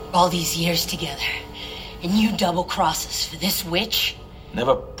All these years together, and you double-cross us for this witch?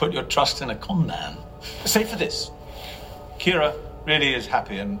 Never put your trust in a con man. Save for this. Kira really is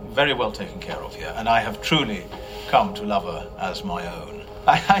happy and very well taken care of here, and I have truly come to love her as my own.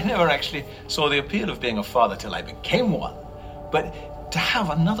 I never actually saw the appeal of being a father till I became one. But to have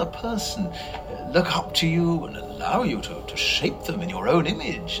another person look up to you and allow you to shape them in your own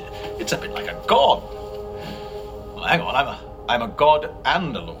image, it's a bit like a god. Well, hang on, I'm a god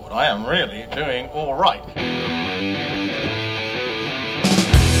and a lord. I am really doing all right.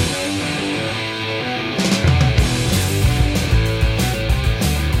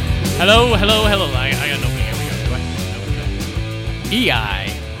 Hello. I got an opening. Here we go. E-I-E-I-O.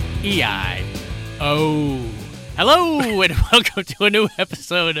 Hello, and welcome to a new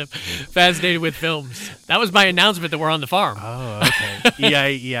episode of Fascinated with Films. That was my announcement that we're on the farm. Oh, okay.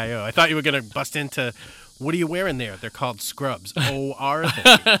 E-I-E-I-O. I thought you were going to bust into, what are you wearing there? They're called scrubs. Oh, are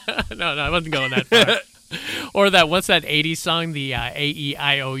they? No, I wasn't going that far. Or that, what's that 80s song, the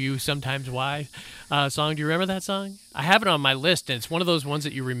A-E-I-O-U, sometimes Y song? Do you remember that song? I have it on my list, and it's one of those ones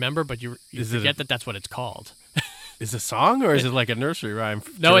that you remember, but you forget that that's what it's called. Is it a song, or is it like a nursery rhyme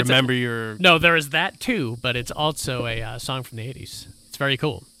No, to remember your... No, there is that too, but it's also a song from the 80s. It's very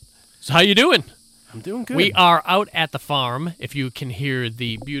cool. So how you doing? I'm doing good. We are out at the farm, if you can hear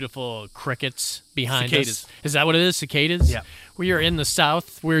the beautiful crickets behind us. Is that what it is, cicadas? Yeah. We are in the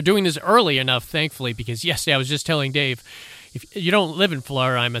south. We're doing this early enough, thankfully, because yesterday I was just telling Dave, if you don't live in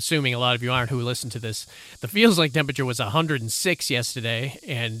Florida, I'm assuming a lot of you aren't who listen to this, the feels-like temperature was 106 yesterday,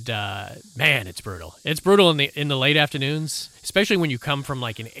 and man, it's brutal. It's brutal in the late afternoons, especially when you come from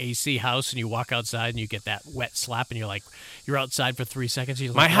like an AC house and you walk outside and you get that wet slap and you're outside for 3 seconds.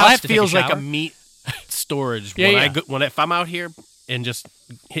 You're like, my house feels like a meat storage. If I'm out here and just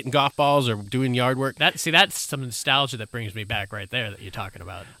hitting golf balls or doing yard work. That's some nostalgia that brings me back right there that you're talking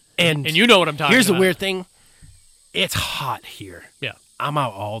about. And you know what I'm talking about. Here's the weird thing. It's hot here. Yeah. I'm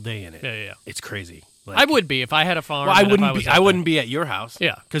out all day in it. Yeah. It's crazy. Like, I would be if I had a farm. Well, I wouldn't be at your house.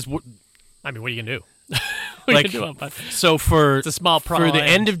 Yeah. Because I mean, what are you going to do? So it's a small problem. For the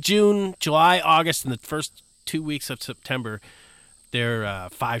end of June, July, August, and the first 2 weeks of September, they're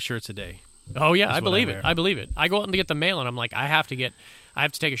 5 shirts a day. Oh, yeah, I believe it. I go out and get the mail, and I'm like, I have to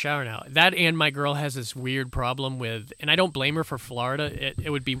take a shower now. That, and my girl has this weird problem with, and I don't blame her for Florida. It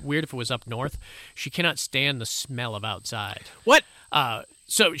would be weird if it was up north. She cannot stand the smell of outside. What?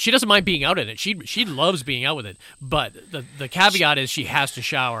 So she doesn't mind being out in it. She loves being out with it. But the caveat is she has to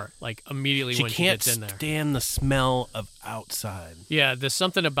shower like immediately when she gets in there. She can't stand the smell of outside. Yeah, there's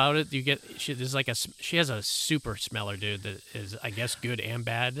something about it. She has a super smeller, dude, that is, I guess, good and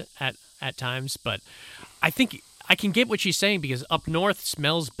bad at times. But I think I can get what she's saying because up north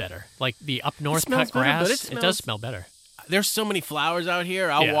smells better. Like the up north cut grass, it does smell better. There's so many flowers out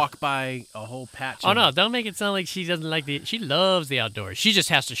here. I'll walk by a whole patch. Oh, no, don't make it sound like she doesn't like she loves the outdoors. She just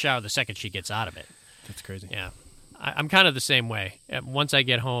has to shower the second she gets out of it. That's crazy. Yeah. I'm kind of the same way. Once I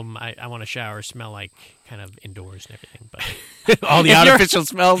get home, I want to shower, smell like kind of indoors and everything. But all the artificial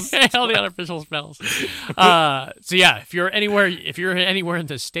smells. All the artificial smells. So yeah, if you're anywhere in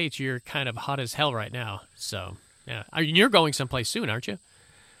the States, you're kind of hot as hell right now. So yeah, you're going someplace soon, aren't you?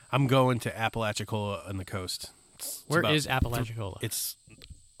 I'm going to Apalachicola on the coast. Where is Apalachicola? It's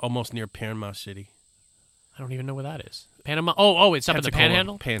almost near Panama City. I don't even know where that is. Panama? Oh, it's up in the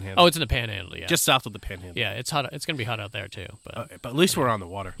Panhandle? Panhandle. Oh, it's in the Panhandle, yeah. Just south of the Panhandle. Yeah, it's hot. It's going to be hot out there, too. But at least we're on the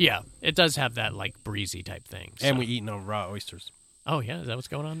water. Yeah, it does have that, like, breezy type thing. So. And we eat no raw oysters. Oh, yeah? Is that what's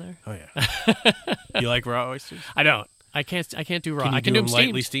going on there? Oh, yeah. You like raw oysters? I don't. I can't do raw. I can do them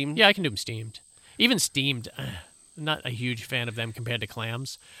lightly steamed? Yeah, I can do them steamed. Even steamed, I'm not a huge fan of them compared to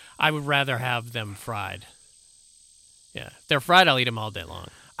clams. I would rather have them fried. Yeah, if they're fried, I'll eat them all day long.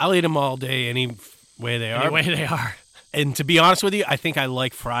 I'll eat them all day any way they are. Any way they are. And to be honest with you, I think I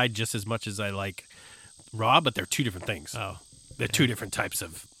like fried just as much as I like raw, but they're two different things. Oh. They're two different types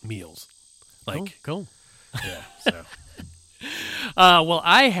of meals. Like, cool. Yeah, so. Well,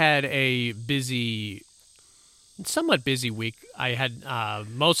 I had a somewhat busy week. I had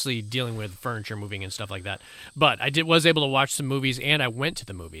mostly dealing with furniture moving and stuff like that. But I was able to watch some movies, and I went to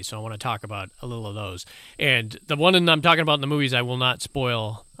the movies, so I want to talk about a little of those. And the one I'm talking about in the movies I will not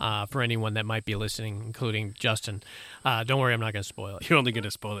spoil for anyone that might be listening, including Justin. Don't worry, I'm not going to spoil it. You're only going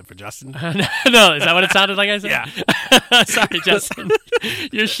to spoil it for Justin? No, is that what it sounded like I said? Yeah. Sorry, Justin.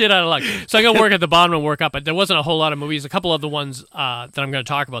 You're shit out of luck. So I'm going to work at the bottom and work up. But there wasn't a whole lot of movies. A couple of the ones that I'm going to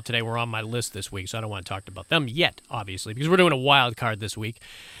talk about today were on my list this week, so I don't want to talk about them yet, obviously, because we're doing a wild card this week.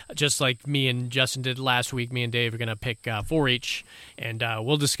 Just like me and Justin did last week, me and Dave are going to pick 4 each, and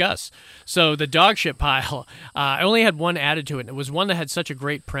we'll discuss. So the dog shit pile, I only had one added to it, and it was one that had such a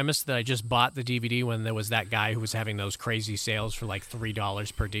great premise that I just bought the DVD when there was that guy who was having those crazy sales for like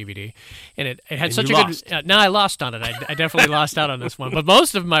 $3 per DVD, and it had And such you a lost. good. No, I lost on it. I definitely lost out on this one, but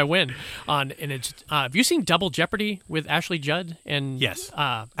most of my win on. And it's. Have you seen Double Jeopardy with Ashley Judd? And Yes.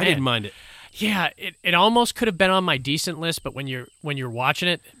 I didn't mind it. Yeah, it almost could have been on my decent list, but when you're watching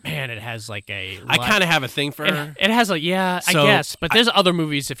it, man, it has like a. I kind of have a thing for her. It has like I So, guess, but there's other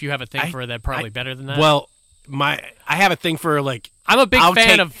movies if you have a thing for her that are probably better than that. Well, I have a thing for her, like, I'm a big I'll fan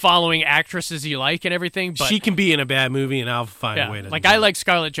take- of following actresses you like and everything, but she can be in a bad movie, and I'll find a way to. like enjoy I it. like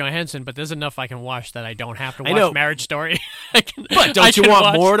Scarlett Johansson, but there's enough I can watch that I don't have to I know. watch Marriage Story. But don't you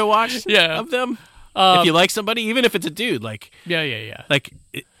want more to watch? Yeah. Of them. If you like somebody, even if it's a dude, like, Yeah. like.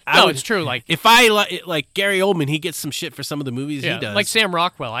 No, it's true. Like if I like Gary Oldman, he gets some shit for some of the movies he does. like Sam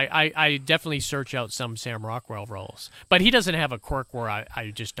Rockwell. I definitely search out some Sam Rockwell roles, but he doesn't have a quirk where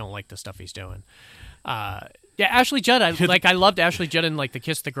I just don't like the stuff he's doing. Yeah, Ashley Judd. I loved Ashley Judd in like The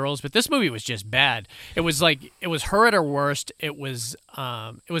Kiss the Girls, but this movie was just bad. It was her at her worst. It was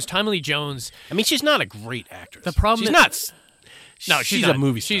Tommy Lee Jones. I mean, she's not a great actress. The problem she's is- not. No, she's not. a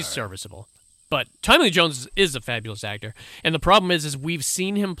movie star. She's serviceable. But Tommy Lee Jones is a fabulous actor. And the problem is we've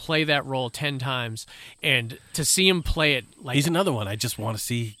seen him play that role 10 times, and to see him play it like... He's another one. I just want to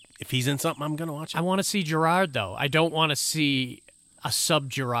see if he's in something. I'm going to watch it. I want to see Gerard, though. I don't want to see a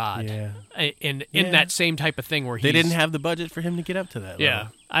sub-Gerard in that same type of thing where they didn't have the budget for him to get up to that level.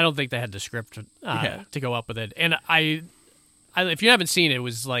 I don't think they had the script to go up with it. And I if you haven't seen it, it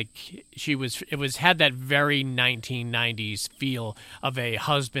was like had that very 1990s feel of a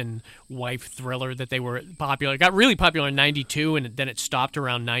husband-wife thriller that they were popular. It got really popular in 92, and then it stopped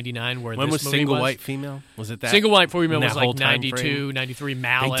around 99 where When this was movie Single was. White Female? Was it that? Single White Female in was that like whole time 92, frame? 93,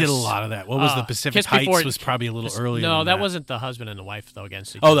 Malice. They did a lot of that. What was the Pacific Kiss Heights Before- was probably a little earlier No, than that wasn't the husband and the wife, though,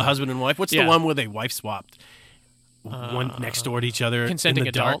 against each Oh, other. the husband and wife? What's Yeah. the one where they wife swapped? One next door to each other Consenting in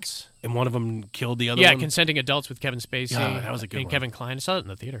the dark, Adults. and one of them killed the other Yeah, one? Consenting Adults with Kevin Spacey. Yeah, that was a good and one. Kevin Kline. I saw it in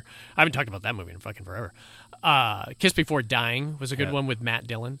the theater. I haven't talked about that movie in fucking forever. Kiss Before Dying was a good one with Matt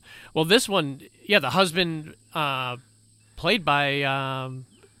Dillon. Well, this one, the husband played by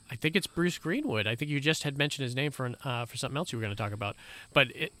I think it's Bruce Greenwood. I think you just had mentioned his name for something else you were going to talk about. But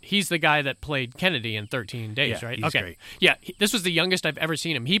he's the guy that played Kennedy in 13 Days, Yeah, right? he's Okay. great. Yeah, this was the youngest I've ever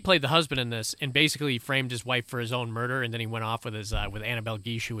seen him. He played the husband in this, and basically framed his wife for his own murder, and then he went off with his with Annabelle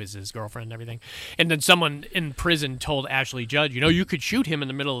Guiche, who was his girlfriend and everything. And then someone in prison told Ashley Judd, you could shoot him in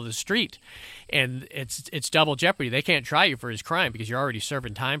the middle of the street, and it's double jeopardy. They can't try you for his crime because you're already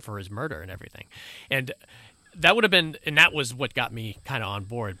serving time for his murder and everything. And that would have been, and that was what got me kind of on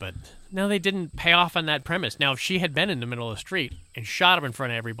board, but no, they didn't pay off on that premise. Now, if she had been in the middle of the street and shot him in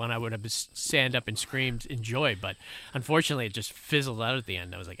front of everyone, I would have stand up and screamed in joy, but unfortunately, it just fizzled out at the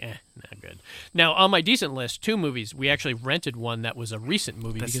end. I was like, not good. Now, on my decent list, 2 movies, we actually rented one that was a recent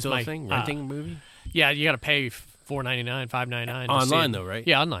movie. That's because still a thing? Renting a movie? Yeah, you got to pay $4.99, $5.99. Online, though, right?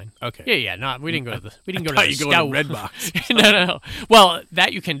 Yeah, online. Okay. Yeah. No, we didn't go to the. We didn't go thought to the you go to Scout. Redbox. No. Well,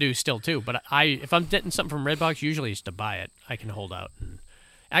 that you can do still too. But if I'm getting something from Redbox, usually it's to buy it. I can hold out.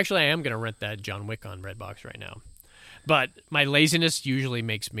 Actually, I am going to rent that John Wick on Redbox right now. But my laziness usually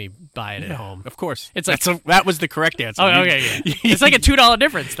makes me buy it at home. Of course. It's like that was the correct answer. Oh, okay, yeah. It's like a $2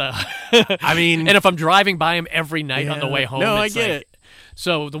 difference, though. I mean, and if I'm driving by him every night on the way home, No, it's I get like, it.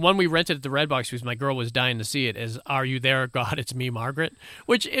 So the one we rented at the Redbox, because my girl was dying to see it, is "Are You There, God? It's Me, Margaret,"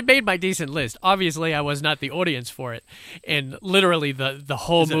 which it made my decent list. Obviously, I was not the audience for it, and literally the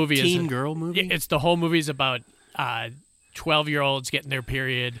whole movie is is a teen girl movie. It's the whole movie is about 12-year-olds getting their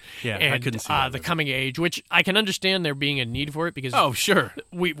period. Yeah, and I couldn't see that the movie. coming age, which I can understand there being a need for it because Oh, sure.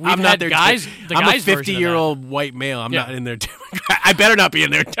 we've I'm had not there. guys. The I'm guys a version of that. 50-year-old white male. I'm Yeah. not in their demographic. I better not be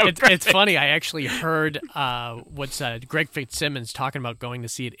in their demographic. It's funny. I actually heard Greg Fitzsimmons talking about going to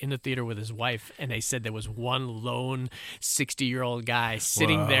see it in the theater with his wife, and they said there was one lone 60-year-old guy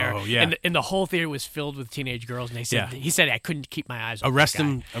sitting there, yeah. and the whole theater was filled with teenage girls. And they said he said I couldn't keep my eyes off Arrest that guy.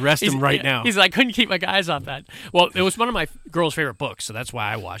 him! Arrest him right now. He's like, I couldn't keep my eyes off that. Well, it was one of my girl's favorite books, so that's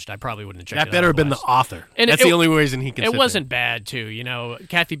why I watched. I probably wouldn't have checked it out. That better have been the otherwise. author. And That's it- the only reason he can. It sit wasn't bad too,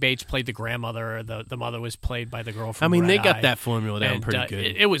 Kathy Bates played the grandmother. The mother was played by the girl from. I mean, they Red got Eye. that formula down And, pretty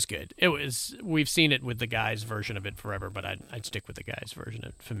good. It was good. It was. We've seen it with the guys' version of it forever, but I'd stick with the guys' version of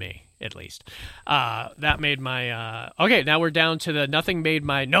it, for me at least. That made my. Okay, now we're down to the nothing made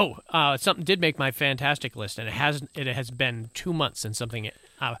my no. Something did make my fantastic list, and it has been 2 months since something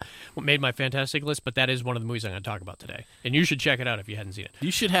made my fantastic list. But that is one of the movies I'm going to talk about today, and you should check it out if you hadn't seen it.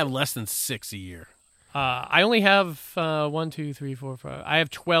 You should have less than 6 a year. I only have 1, 2, 3, 4, 5. I have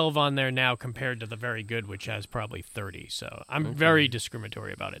 12 on there now compared to the very good, which has probably 30. So I'm very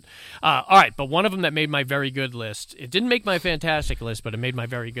discriminatory about it. All right, but one of them that made my very good list, it didn't make my fantastic list, but it made my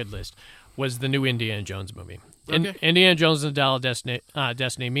very good list, was the new Indiana Jones movie. Okay. Indiana Jones and the Dial of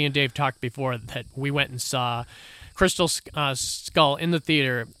Destiny. Me and Dave talked before that we went and saw Crystal Skull in the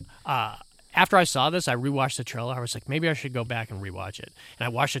theater. After I saw this, I rewatched the trailer. I was like, maybe I should go back and rewatch it. And I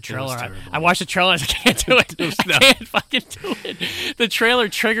watched the trailer. I watched the trailer. I was like, I can't do it. I can't fucking do it. The trailer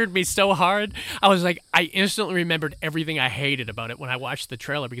triggered me so hard. I was like, I instantly remembered everything I hated about it when I watched the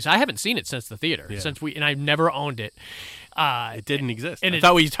trailer because I haven't seen it since the theater. Yeah. And I've never owned it. It didn't exist. And I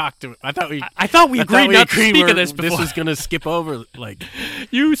thought we talked to. I thought we agreed not to speak of this before. This was going to skip over. Like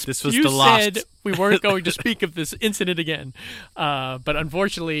this was you the lost. said we weren't going to speak of this incident again, but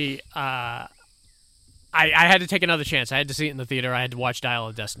unfortunately, I had to take another chance. I had to see it in the theater. I had to watch Dial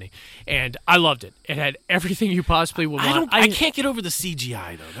of Destiny, and I loved it. It had everything you possibly would want. I can't get over the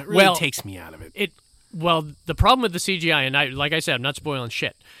CGI though. That really takes me out of it. Well, the problem with the CGI, and like I said, I'm not spoiling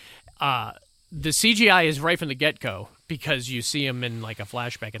shit. The CGI is right from the get-go because you see him in like a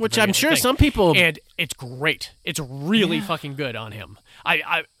flashback. Which I'm sure some people... And it's great. It's really fucking good on him.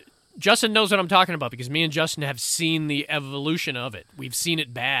 Justin knows what I'm talking about because me and Justin have seen the evolution of it. We've seen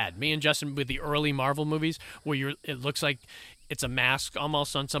it bad. Me and Justin with the early Marvel movies where it looks like it's a mask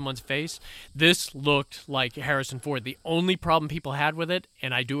almost on someone's face. This looked like Harrison Ford. The only problem people had with it,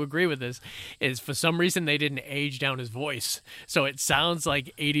 and I do agree with this, is for some reason they didn't age down his voice. So it sounds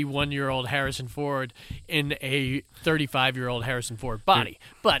like 81-year-old Harrison Ford in a 35-year-old Harrison Ford body.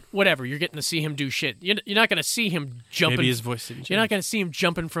 But whatever, you're getting to see him do shit. You're not going to see him jumping. Maybe his voice didn't change. You're not going to see him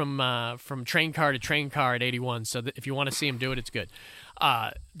jumping from train car to train car at 81. So if you want to see him do it, it's good.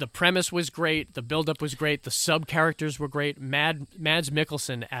 The premise was great. The build-up was great. The sub-characters were great. Mads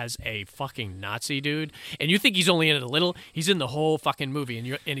Mikkelsen as a fucking Nazi dude. And you think he's only in it a little. He's in the whole fucking movie.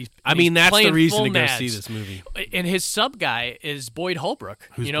 He's that's the reason to go Mads. see this movie. And his sub-guy is Boyd Holbrook.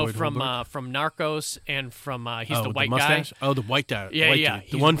 Who's Boyd from Narcos and from he's the white guy. guy. Oh, the white guy. Yeah.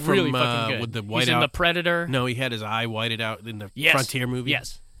 The one from really fucking good. with the white he's out. in The Predator. No, he had his eye whited out in the Frontier movie.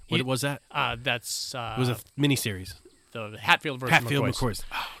 Yes. What was that? That's... it was a miniseries. The Hatfield version. McCoys.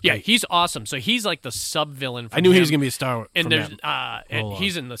 Oh, yeah, he's awesome. So he's like the sub-villain. I knew he was going to be a star. And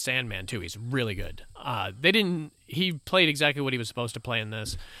he's in The Sandman too. He's really good. He played exactly what he was supposed to play in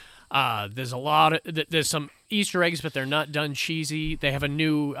this. There's some Easter eggs, but they're not done cheesy. They have a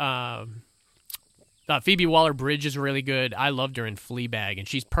new. Phoebe Waller-Bridge is really good. I loved her in Fleabag, and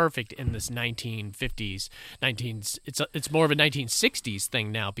she's perfect in this 1950s. It's more of a 1960s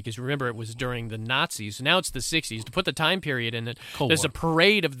thing now because remember it was during the Nazis. Now it's the 60s. To put the time period in it, there's a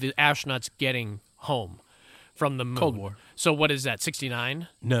parade of the astronauts getting home from the moon. Cold War. So what is that? 69?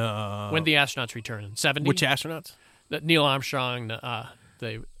 No. When the astronauts return? 70? Which astronauts? Neil Armstrong,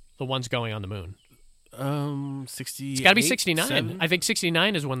 the ones going on the moon. 60. It's got to be 69. 7? I think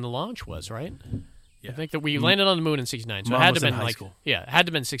 69 is when the launch was, right? Yeah. I think that we landed on the moon in 69, so Mom it had was to in been high school. Yeah, it had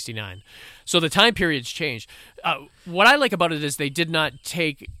to been 69. So the time period's changed. What I like about it is they did not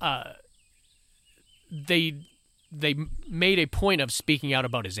take they made a point of speaking out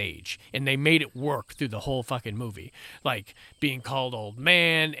about his age, and they made it work through the whole fucking movie, like being called old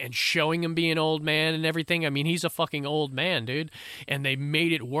man and showing him being old man and everything. I mean, he's a fucking old man, dude, and they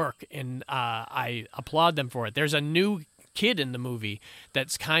made it work, and I applaud them for it. There's a new kid in the movie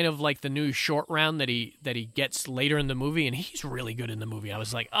that's kind of like the new short round that he gets later in the movie, and he's really good in the movie. I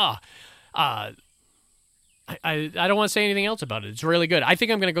was like, I don't want to say anything else about it. It's really good. I think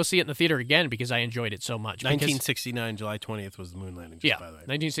I'm going to go see it in the theater again because I enjoyed it so much. 1969, July 20th was the moon landing. By the way.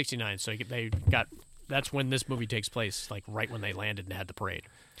 1969. So that's when this movie takes place, like right when they landed and had the parade.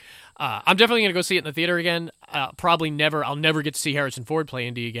 I'm definitely going to go see it in the theater again. I'll never get to see Harrison Ford play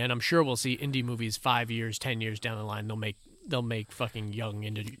Indy again. I'm sure we'll see Indy movies 5 years, 10 years down the line. They'll make fucking young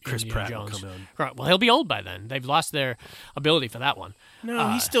Chris Indiana Pratt Jones. will come in. Well, he'll be old by then. They've lost their ability for that one.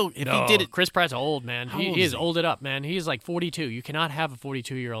 No, he's still. If he did it, Chris Pratt's old, man. He is he? olded up, man. He is like 42. You cannot have a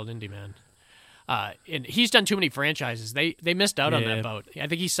 42-year-old Indy man. And he's done too many franchises. They missed out on that boat. I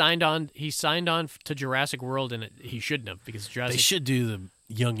think he signed on to Jurassic World, and he shouldn't have because Jurassic. They should do the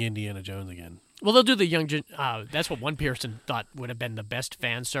young Indiana Jones again. Well, they'll do the young. That's what one person thought would have been the best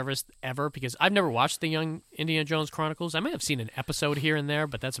fan service ever because I've never watched the Young Indiana Jones Chronicles. I might have seen an episode here and there,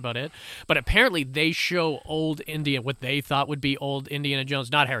 but that's about it. But apparently, they show old what they thought would be old Indiana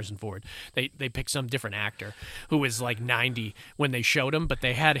Jones, not Harrison Ford. They picked some different actor who was like 90 when they showed him, but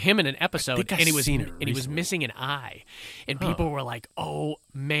they had him in an episode, and he was missing an eye, and people were like, "Oh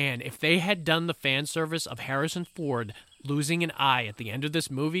man, if they had done the fan service of Harrison Ford." losing an eye at the end of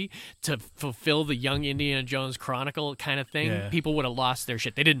this movie to fulfill the young Indiana Jones Chronicle kind of thing, people would have lost their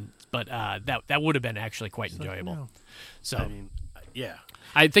shit. They didn't, but that would have been actually quite enjoyable. No. So, I mean, yeah.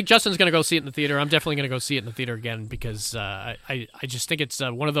 I think Justin's going to go see it in the theater. I'm definitely going to go see it in the theater again because I just think it's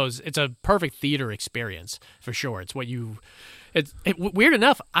one of those. It's a perfect theater experience for sure. It's what you. Weird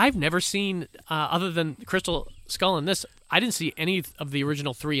enough, I've never seen other than Crystal Skull and this. I didn't see any of the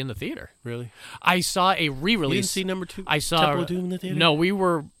original 3 in the theater. Really? I saw a re-release. You didn't see number 2? I saw Temple of Doom in the theater? No, we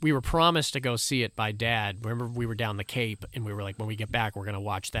were promised to go see it by Dad. Remember, we were down the Cape, and we were like, when we get back, we're going to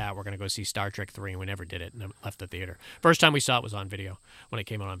watch that. We're going to go see Star Trek 3, and we never did it, and left the theater. First time we saw it was on video when it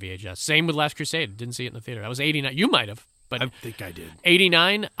came out on VHS. Same with Last Crusade. Didn't see it in the theater. That was 89. You might have, but I think I did.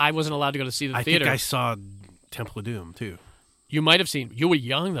 89, I wasn't allowed to go to see the theater. I think I saw Temple of Doom, too. You might have seen. You were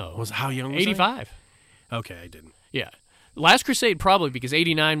young, though. How young was 85. I? Okay, I didn't. Yeah. Last Crusade probably because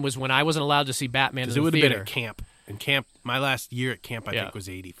 89 was when I wasn't allowed to see Batman in the theater. It would have been at camp. And camp, my last year at camp, I think, was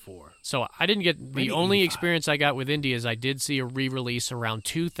 84. So I didn't get the only experience I got with Indy is I did see a re-release around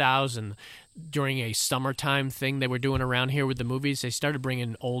 2000 during a summertime thing they were doing around here with the movies. They started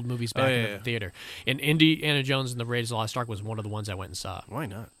bringing old movies back into the theater. And Indiana Jones and the Raiders of the Lost Ark was one of the ones I went and saw. Why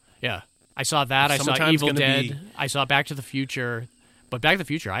not? Yeah. I saw that. I saw Evil Dead. I saw Back to the Future. But Back to the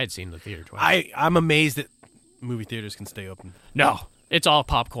Future I had seen in the theater twice. I'm amazed that movie theaters can stay open. No. It's all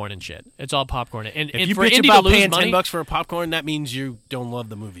popcorn and shit. It's all popcorn. And if you for bitch Indy about to lose paying money, $10 for a popcorn, that means you don't love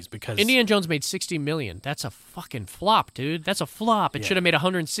the movies because Indiana Jones made $60 million. That's a fucking flop, dude. That's a flop. It should have made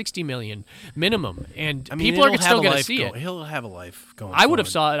 $160 million minimum. And people are still going to see it. He'll have a life going. I would have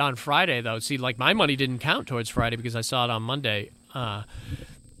saw it on Friday though. See, like my money didn't count towards Friday because I saw it on Monday.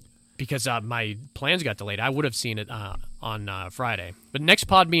 Because my plans got delayed. I would have seen it on Friday. But next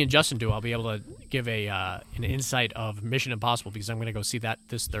pod me and Justin do, I'll be able to give an insight of Mission Impossible because I'm going to go see that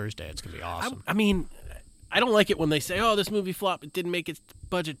this Thursday. It's going to be awesome. I mean, I don't like it when they say, "Oh, this movie flopped. It didn't make its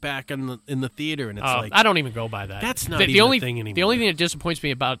budget back in the theater," and it's like I don't even go by that. That's not the only thing anymore. The only thing that disappoints me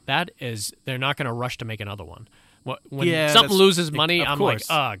about that is they're not going to rush to make another one. When something loses money, I'm like,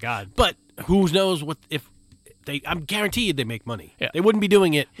 oh god. But who knows what if. I'm guaranteed they make money. Yeah. They wouldn't be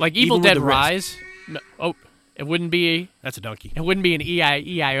doing it like Evil Dead Rise. No, it wouldn't be. That's a donkey. It wouldn't be an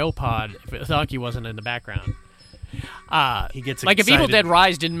EIO pod if a donkey wasn't in the background. He gets like if Evil Dead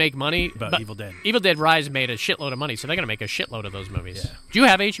Rise didn't make money, but Evil Dead. Evil Dead Rise made a shitload of money, so they're gonna make a shitload of those movies. Yeah. Do you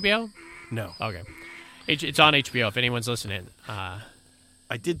have HBO? No. Okay, it's on HBO. If anyone's listening. I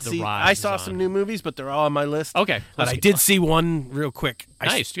did see. I saw some new movies, but they're all on my list. Okay, but I did see one real quick.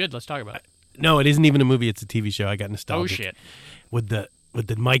 Nice, good. Let's talk about it. No, it isn't even a movie. It's a TV show. I got nostalgic. Oh shit! With the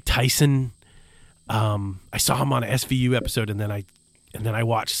Mike Tyson, I saw him on an SVU episode, and then I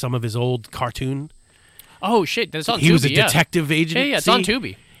watched some of his old cartoon. Oh shit! That's on Tubi. He was a detective agent. Yeah, it's on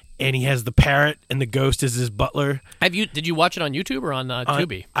Tubi. And he has the parrot, and the ghost is his butler. Did you watch it on YouTube or on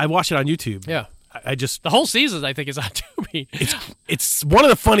Tubi? I watched it on YouTube. Yeah. I just the whole season I think is on Tubi. It's one of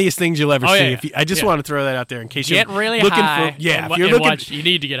the funniest things you'll ever see. Yeah. I just want to throw that out there in case you're really looking high. For if you're looking, you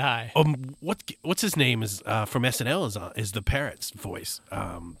need to get high. What's his name is from SNL is the parrot's voice.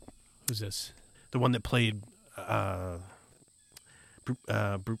 Who's this? The one that played. Fuck,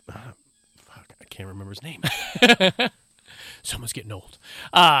 I can't remember his name. Someone's getting old.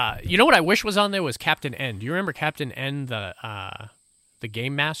 You know what I wish was on there was Captain N. Do you remember Captain N, the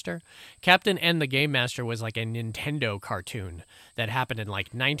Game Master? Captain N the Game Master was like a Nintendo cartoon that happened in like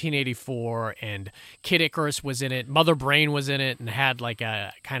 1984, and Kid Icarus was in it, Mother Brain was in it, and had like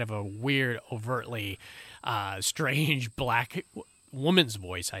a kind of a weird, overtly strange black woman's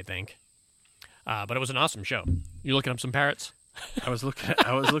voice, I think. But it was an awesome show. You looking up some parrots? I was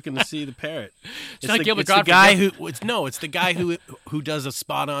looking to see the parrot. It's the guy who does a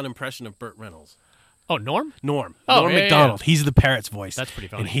spot on impression of Burt Reynolds. Oh, Norm? Norm Macdonald. Yeah. He's the parrot's voice. That's pretty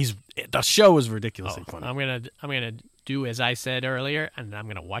funny. And the show is ridiculously funny. I'm gonna do as I said earlier, and I'm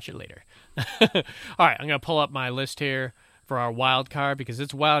gonna watch it later. All right, I'm gonna pull up my list here for our wild card because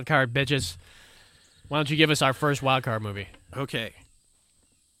it's wild card, bitches. Why don't you give us our first wild card movie? Okay.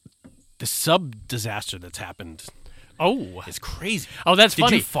 The sub disaster that's happened. Oh, it's crazy. Oh, that's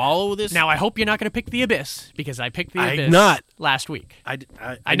funny. Did you follow this? Now, I hope you're not going to pick The Abyss, because I picked The Abyss last week.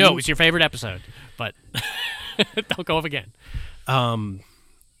 I know it was your favorite episode, but don't go off again.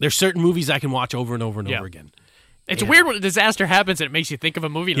 There's certain movies I can watch over and over and over again. It's weird when a disaster happens and it makes you think of a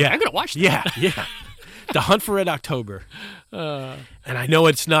movie. Like, I'm going to watch that. Yeah. The Hunt for Red October. And I know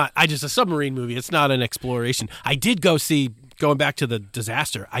it's not just a submarine movie. It's not an exploration. I did go see, going back to the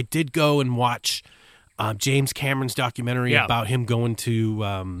disaster, I did go and watch James Cameron's documentary about him going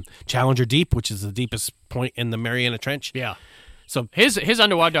to Challenger Deep, which is the deepest point in the Mariana Trench. Yeah. So his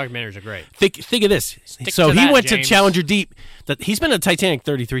underwater documentaries are great. think of this. So to he that, went James. to Challenger Deep. He's been to Titanic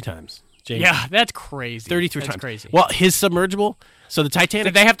 33 times. James. Yeah, that's crazy. 33 that's times. crazy. Well, his submergible. So the Titanic.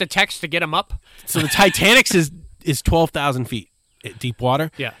 Did they have to text to get him up? So the Titanic's is 12,000 feet at deep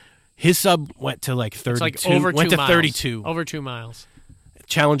water. Yeah. His sub went to like 32. It's like over 2 went to miles. 32. Over 2 miles.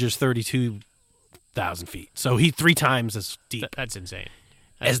 Challenger's 32,000 feet. So he 3 times as deep That's insane.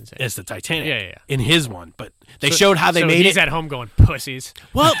 as the Titanic. Yeah. In his one, but they showed how they so made he's it. at home going pussies.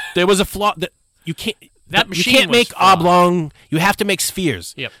 Well, there was a flaw that you can't. That you machine can't was make flawed. oblong. You have to make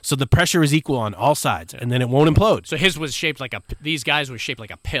spheres. Yep. So the pressure is equal on all sides, and then it won't implode. So his was shaped like these guys were shaped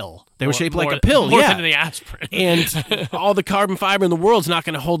like a pill. They were shaped like a pill, more yeah. than the aspirin. And all the carbon fiber in the world's not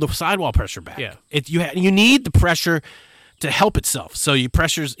going to hold the sidewall pressure back. Yeah. You need the pressure to help itself. So you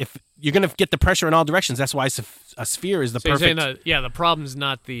pressures if you're going to get the pressure in all directions. That's why a sphere is the So you're saying perfect. the problem's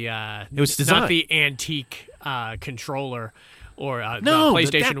not the It was not designed. the antique controller or No, the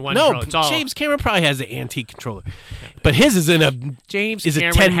PlayStation 1 no. controller. It's all James Cameron probably has the antique controller, but his is in a. James is a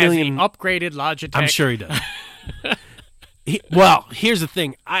Cameron 10 has million the upgraded Logitech. I'm sure he does. Well, here's the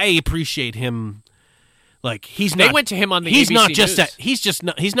thing. I appreciate him. Like he's They not. went to him on the He's ABC not just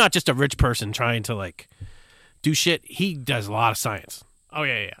News. he's not just a rich person trying to like do shit. He does a lot of science, Oh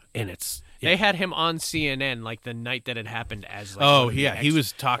yeah. and it's. They had him on CNN like the night that it happened as like Oh one of the yeah, he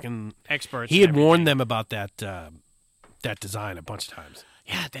was talking. experts. He had and warned everything. them about that design a bunch of times.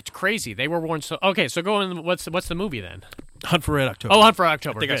 Yeah, that's crazy. They were warned. So okay, so go in. What's the movie then? Hunt for Red October. Oh, Hunt for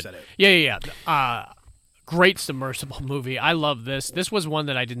October. I think I Good. said it. Yeah. Great submersible movie. I love this. This was one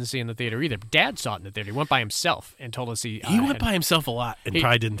that I didn't see in the theater either. Dad saw it in the theater. He went by himself and told us He went by himself a lot and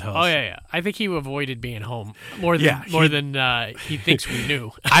probably didn't tell us. Oh yeah. I think he avoided being home more than he thinks we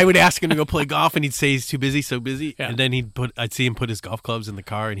knew. I would ask him to go play golf, and he'd say he's too busy, so busy. Yeah. And then I'd see him put his golf clubs in the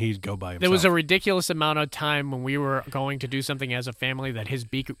car, and he'd go by himself. There was a ridiculous amount of time when we were going to do something as a family that his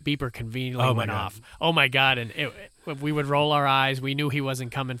beeper conveniently Oh, my went God. off. Oh my God! And we would roll our eyes. We knew he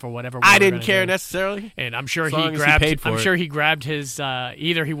wasn't coming for whatever. I were didn't gonna care do. necessarily. And I'm sure As he long as he grabbed. paid for I'm it. sure he grabbed his.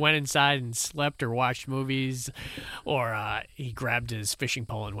 Either he went inside and slept or watched movies, or he grabbed his fishing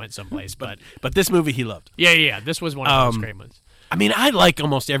pole and went someplace. But But this movie he loved. yeah. This was one of those great ones. I mean, I like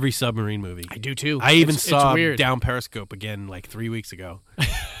almost every submarine movie. I do too. I even It's saw weird. Down Periscope again like 3 weeks ago.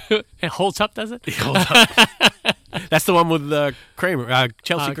 It holds up, does it? That's the one with Kramer,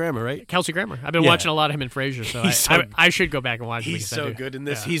 Chelsea Grammer, right? Kelsey Grammer. I've been Yeah. watching a lot of him in Frasier, so He's so- I should go back and watch him. He's because I so do. good in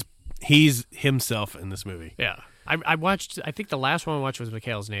this. Yeah. He's himself in this movie. Yeah. I watched. I think the last one I watched was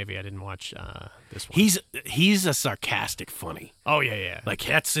McHale's Navy. I didn't watch this one. He's a sarcastic funny. Oh yeah. Like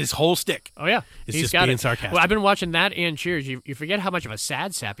that's his whole stick. Oh yeah. It's He's just got being it. sarcastic. Well, I've been watching that and Cheers. You forget how much of a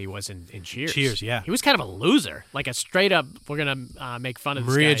sad sap he was in Cheers. Cheers, yeah. He was kind of a loser. Like a straight up. We're gonna make fun of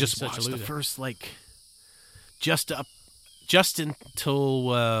this Maria guy. just He's such watched a the loser. first just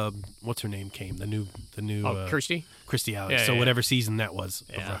until what's her name came the new Kirsty. Christy Alex. Yeah, so yeah. whatever season that was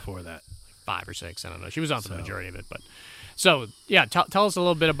Yeah. before that. 5 or 6. I don't know. She was on for the majority of it, but. So yeah, tell us a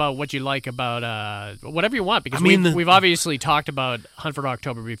little bit about what you like about whatever you want, because I mean, we've obviously talked about Hunt for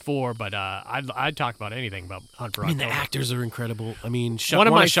October before, but I'd talk about anything about Hunt for I mean, October. the actors are incredible. I mean, One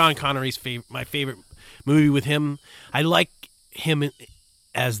of one my of Sean Connery's my favorite movie with him. I like him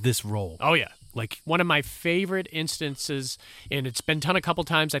as this role. Oh yeah, Like one of my favorite instances, and it's been done a couple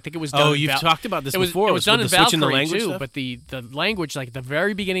times. I think it was done. Oh, in you've talked about this it was, before. It was done in with the switching the Valkyrie language too, stuff? but the language, like at the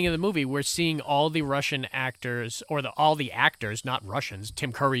very beginning of the movie, we're seeing all the Russian actors, or all the actors, not Russians.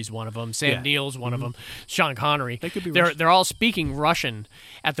 Tim Curry's one of them. Sam Yeah. Neill's one of them. Sean Connery. They could be They're Russian. they're all speaking Russian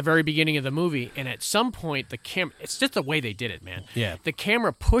at the very beginning of the movie, and at some point the camera. It's just the way they did it, man. Yeah. The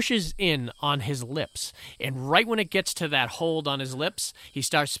camera pushes in on his lips, and right when it gets to that hold on his lips, he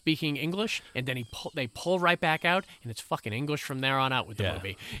starts speaking English, and then they pull right back out, and it's fucking English from there on out with the Yeah.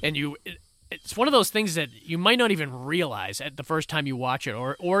 movie. And it's one of those things that you might not even realize at the first time you watch it,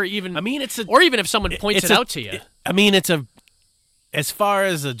 or even even if someone points it out to you. As far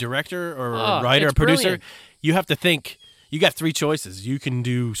as a director or Oh, a writer or it's producer, brilliant. you have to think. You got three choices. You can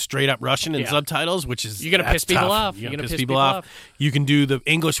do straight up Russian and Yeah. subtitles, which is You're gonna that's piss people tough. off. You're gonna piss people off. You can do the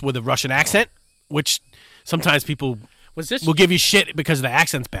English with a Russian accent, which sometimes people Was this? will give you shit because the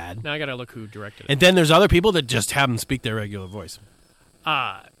accent's bad. Now I gotta look who directed it. And then there's other people that just have them speak their regular voice.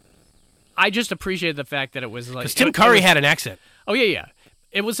 I just appreciate the fact that it was like Because Tim Curry had an accent. Oh yeah.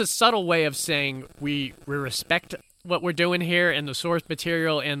 It was a subtle way of saying we respect what we're doing here and the source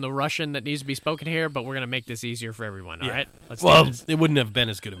material and the Russian that needs to be spoken here, but we're gonna make this easier for everyone. All right, let's do Well, this. it wouldn't have been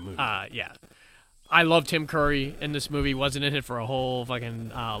as good a movie. Yeah. I love Tim Curry in this movie. Wasn't in it for a whole fucking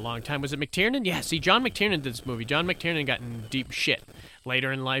long time. Was it McTiernan? Yeah. See, John McTiernan did this movie. John McTiernan got in deep shit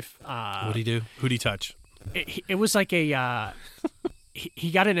later in life. What'd he do? Who'd he touch? it was like a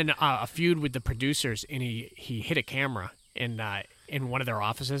he got in a feud with the producers, and he hit a camera in one of their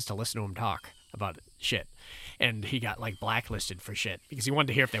offices to listen to him talk about shit. And he got like blacklisted for shit because he wanted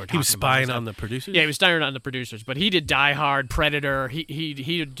to hear if they were talking. He was spying on the producers. Yeah, he was spying on the producers. But he did Die Hard, Predator. He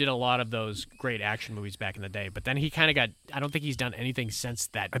did a lot of those great action movies back in the day. But then he kind of got. I don't think he's done anything since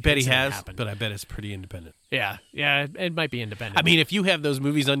that. I bet he has, happened. but I bet it's pretty independent. Yeah, it might be independent. I mean, if you have those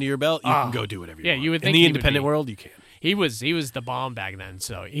movies under your belt, you can go do whatever you want. You would think in the independent world, you can. He was the bomb back then,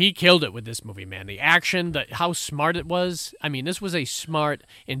 so he killed it with this movie, man. The action, how smart it was. I mean, this was a smart,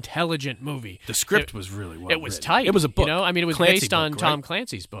 intelligent movie. The script was really well It was written. tight. It was a book. You know? I mean, it was Clancy based on book, Tom right?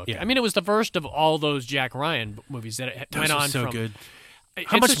 Clancy's book. Yeah. I mean, it was the first of all those Jack Ryan movies that Those went were on so from. good.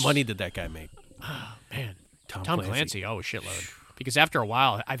 How It's much money did that guy make? Man, Tom Clancy, oh, a shitload. Because after a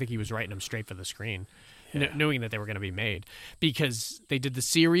while, I think he was writing them straight for the screen. Knowing that they were going to be made, because they did the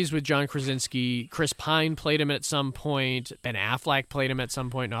series with John Krasinski. Chris Pine played him at some point. Ben Affleck played him at some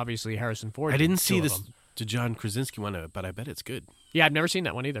point, and obviously Harrison Ford. I didn't did see two of this them. to John Krasinski one, but I bet it's good. Yeah, I've never seen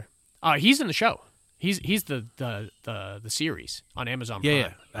that one either. He's in the show. He's the series on Amazon Prime.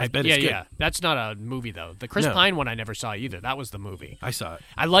 Yeah. I bet it's good. Yeah. That's not a movie though. The Chris Pine one I never saw either. That was the movie. I saw it.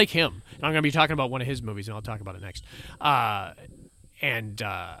 I like him. And I'm going to be talking about one of his movies, and I'll talk about it next.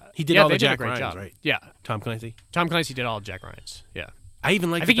 He did all the they did a Jack great Ryans, job. right? Yeah. Tom Clancy. Tom Clancy did all of Jack Ryan's. Yeah. I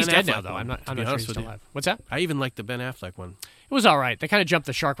even like. I think the he's Ben dead Affleck now, though. one, I'm not to be sure honest he's with still you. alive. What's that? I even like the Ben Affleck one. It was all right. They kind of jumped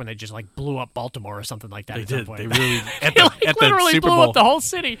the shark when they just like blew up Baltimore or something like that. They at some did. point. They really at They, the, like, at the literally Super blew Bowl. up the whole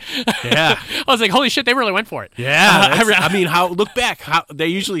city. Yeah. I was like, holy shit, they really went for it. Yeah, I mean, look back. How they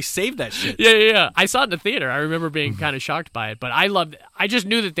usually save that shit. Yeah. I saw it in the theater. I remember being kind of shocked by it, but I just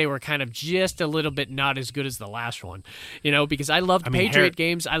knew that they were kind of just a little bit not as good as the last one, because I loved Patriot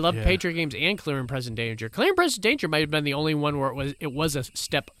games. I loved Patriot games and Clear and Present Danger. Clear and Present Danger might have been the only one where it was a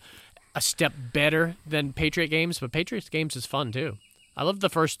step better than Patriot games, but Patriot games is fun too. I love the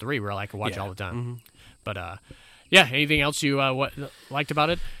first three where I could watch all the time. Mm-hmm. But anything else you liked about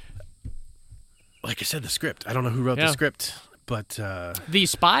it? Like I said, the script. I don't know who wrote the script, but the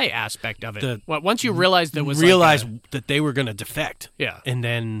spy aspect of it. Once you realized that that they were going to defect, yeah, and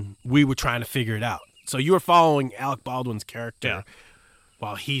then we were trying to figure it out. So you were following Alec Baldwin's character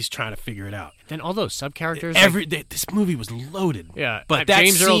while he's trying to figure it out. Then all those sub characters. This movie was loaded. Yeah, but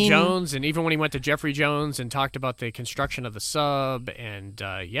James Earl Jones, and even when he went to Jeffrey Jones and talked about the construction of the sub, and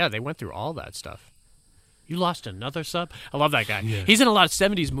they went through all that stuff. You lost another sub? I love that guy. Yeah. He's in a lot of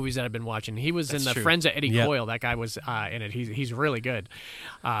 70s movies that I've been watching. He was in the Friends of Eddie Coyle. That guy was in it. He's really good.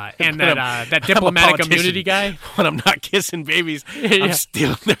 And that diplomatic immunity guy. When I'm not kissing babies, I'm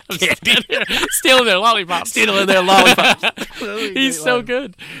stealing their candy. Stealing their lollipops. Stealing their lollipops. He's so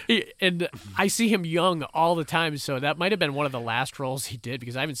good. And I see him young all the time, so that might have been one of the last roles he did,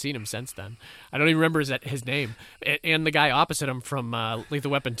 because I haven't seen him since then. I don't even remember his name. And the guy opposite him from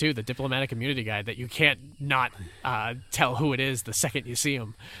Lethal Weapon 2, the diplomatic immunity guy that you can't not tell who it is the second you see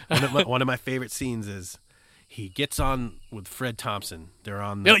him. One of my favorite scenes is he gets on with Fred Thompson. They're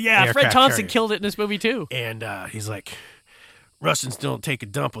on the Fred Thompson carrier. killed it in this movie too. And he's like, Russians don't take a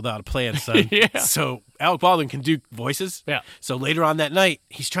dump without a plan, son. Yeah. So Alec Baldwin can do voices. Yeah. So later on that night,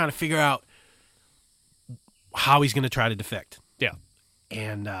 he's trying to figure out how he's going to try to defect. Yeah.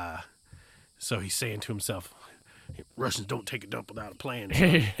 And so he's saying to himself, Russians don't take a dump without a plan.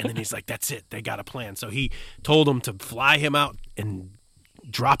 And then he's like, that's it. They got a plan. So he told him to fly him out and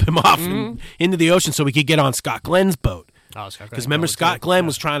drop him off into the ocean so we could get on Scott Glenn's boat. Oh, Scott Glenn. Because remember, Scott Glenn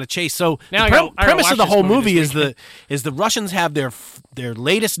was trying to chase. So now the I premise watch of the this whole movie movie is the Russians have their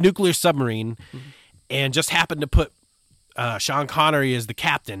latest nuclear submarine and just happened to put Sean Connery as the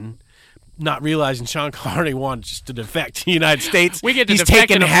captain, not realizing Sean Connery wanted just to defect the United States. We get to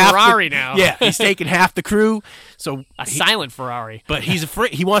defect in a Ferrari now. Yeah, he's taking half the crew. So silent Ferrari. But he's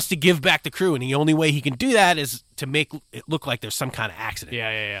afraid. He wants to give back the crew, and the only way he can do that is to make it look like there's some kind of accident.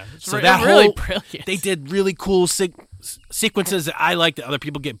 Yeah. So that really brilliant. They did really cool sequences that I like that other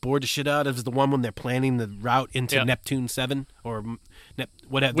people get bored to shit out of. Is the one when they're planning the route into Neptune 7 or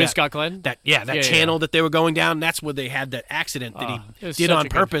whatever. With Scott Glenn? That channel that they were going down. That's where they had that accident that he did on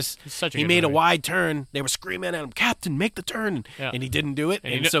purpose. He made a wide turn. They were screaming at him, Captain, make the turn. Yeah. And he didn't do it.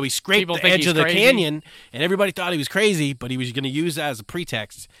 And so he scraped the edge of the canyon, and everybody thought he was crazy, but he was going to use that as a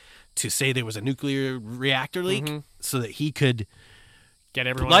pretext to say there was a nuclear reactor leak so that he could get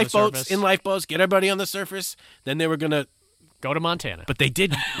everyone on the surface. In lifeboats, get everybody on the surface. Then they were going to go to Montana. But they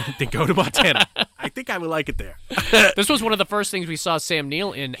did. They go to Montana. I think I would like it there. This was one of the first things we saw Sam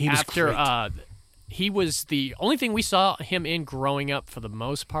Neill in. He was great. He was the only thing we saw him in growing up for the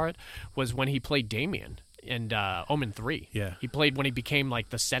most part was when he played Damien and Omen 3. Yeah. He played when he became like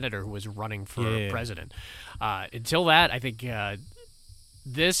the senator who was running for president. Until that, I think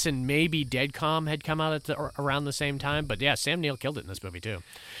this and maybe Dead Calm had come out around the same time. But yeah, Sam Neill killed it in this movie too.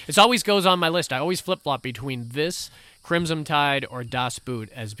 It always goes on my list. I always flip-flop between this, Crimson Tide, or Das Boot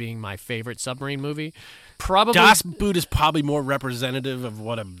as being my favorite submarine movie. Probably Das Boot is probably more representative of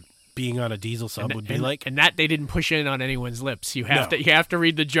what being on a diesel sub would be like. And that they didn't push in on anyone's lips. You have to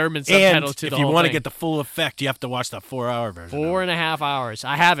read the German subtitles to the whole thing. If you want to get the full effect, you have to watch the 4-hour version. 4.5 hours.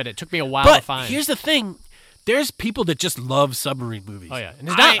 I have it. It took me a while to find. But here's the thing. There's people that just love submarine movies. Oh, yeah. And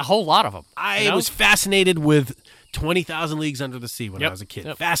there's not a whole lot of them. I was fascinated with 20,000 Leagues Under the Sea when I was a kid.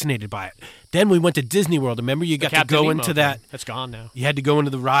 Yep. Fascinated by it. Then we went to Disney World. Remember, you got to go into that. That's gone now. You had to go into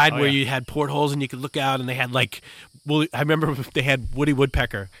the ride where you had portholes and you could look out, and they had I remember they had Woody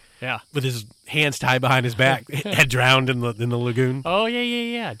Woodpecker. Yeah, with his hands tied behind his back, had drowned in the lagoon. Oh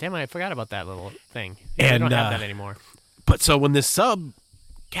yeah. Damn, I forgot about that little thing. Yeah, and we don't have that anymore. But so when this sub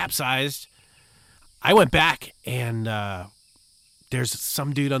capsized, I went back and there's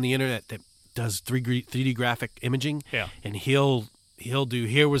some dude on the internet that does 3D graphic imaging. Yeah, and he'll do.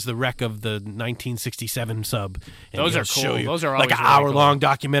 Here was the wreck of the 1967 sub. And those are cool. Those are always like an hour-long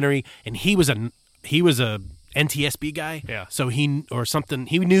documentary, and he was a NTSB guy, so he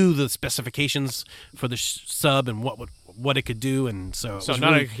knew the specifications for the sub and what it could do, and so not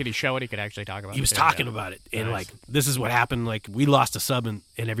only could he show it, he could actually talk about it. He was talking about it, and like this is what happened. Like we lost a sub and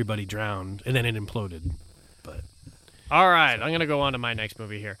everybody drowned, and then it imploded. But all right, I'm gonna go on to my next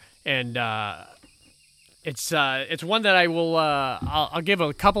movie here, and it's one that I will I'll give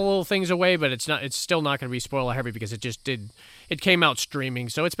a couple little things away, but it's still not going to be spoiler heavy because it came out streaming,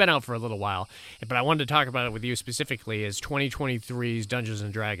 so it's been out for a little while. But I wanted to talk about it with you specifically is 2023's Dungeons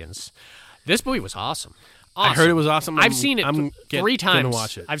and Dragons. This movie was awesome. I heard it was awesome. I've seen it 3 times. Gonna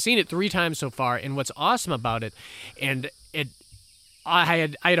watch it. I've seen it 3 times so far, and what's awesome about it, I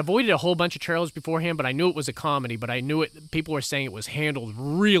had avoided a whole bunch of trailers beforehand, but I knew it was a comedy. But I knew it. People were saying it was handled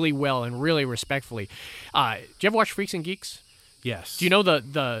really well and really respectfully. Did you ever watch Freaks and Geeks? Yes. Do you know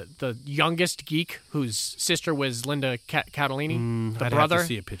the youngest geek whose sister was Linda Cardellini? The I'd brother. have to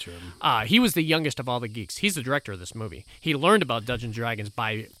see a picture of him. He was the youngest of all the geeks. He's the director of this movie. He learned about Dungeons & Dragons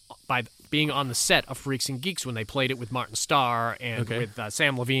by being on the set of Freaks and Geeks when they played it with Martin Starr and with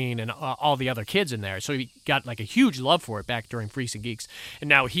Sam Levine and all the other kids in there. So he got like a huge love for it back during Freaks and Geeks. And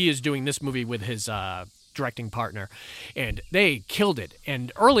now he is doing this movie with his directing partner, and they killed it.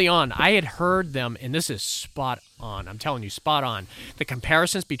 And early on, I had heard them, and this is spot on. I'm telling you, spot on. The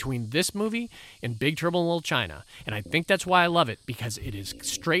comparisons between this movie and Big Trouble in Little China, and I think that's why I love it, because it is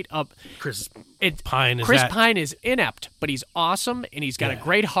straight up. Chris Pine is inept, but he's awesome, and he's got a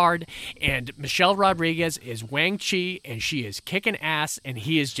great heart. And Michelle Rodriguez is Wang Chi, and she is kicking ass, and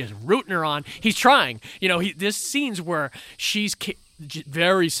he is just rooting her on. He's trying. This scenes where she's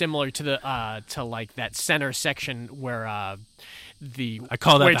very similar to to like that center section where I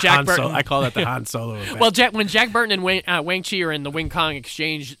call that the Han Solo effect. Well, when Jack Burton and Wang Chi are in the Wing Kong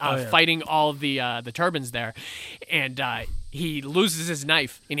exchange fighting all the turbines there, and he loses his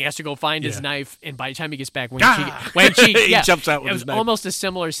knife and he has to go find his knife, and by the time he gets back, Wang Chi he jumps out with his knife. It was almost a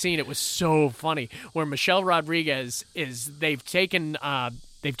similar scene. It was so funny where Michelle Rodriguez they've taken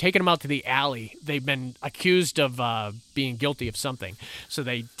him out to the alley. They've been accused of being guilty of something. So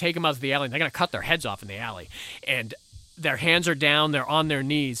they take him out to the alley, and they're going to cut their heads off in the alley. And their hands are down, they're on their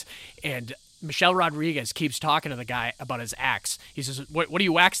knees, and Michelle Rodriguez keeps talking to the guy about his axe. He says, what do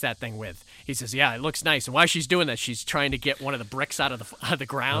you axe that thing with? He says, yeah, it looks nice. And while she's doing that, she's trying to get one of the bricks out of the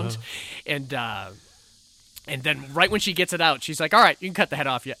ground. And then right when she gets it out, she's like, all right, you can cut the head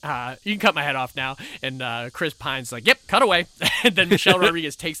off. You can cut my head off now. And Chris Pine's like, yep, cut away. And then Michelle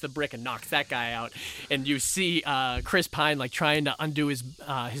Rodriguez takes the brick and knocks that guy out. And you see Chris Pine like trying to undo his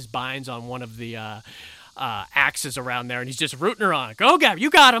binds on one of the axes around there. And he's just rooting her on. Go, Gab,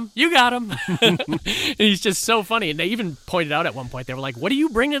 you got him. And he's just so funny. And they even pointed out at one point, they were like, what do you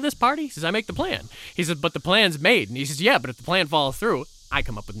bring to this party? He says, I make the plan. He says, but the plan's made. And he says, yeah, but if the plan falls through, I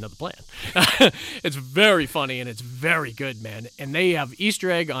come up with another plan. It's very funny, and it's very good, man. And they have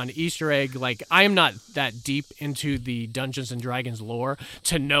Easter egg on Easter egg. Like, I am not that deep into the Dungeons & Dragons lore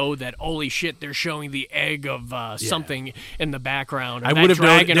to know that, holy shit, they're showing the egg of something in the background. I would have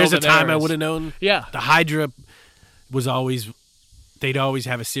known. There's a time I would have known. Yeah. The Hydra was always, they'd always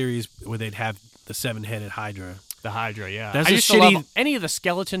have a series where they'd have the 7-headed Hydra. The Hydra, yeah. That's I used to love any of the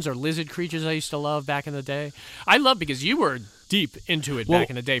skeletons or lizard creatures I used to love back in the day. I love because you were deep into it back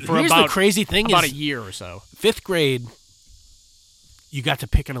in the day for the crazy thing about is, a year or so. 5th grade, you got to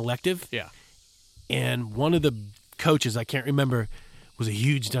pick an elective. Yeah. And one of the coaches, I can't remember, was a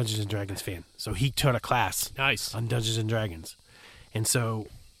huge Dungeons and Dragons fan, so he taught a class on Dungeons and Dragons. And so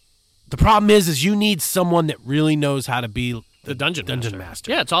the problem is you need someone that really knows how to be the dungeon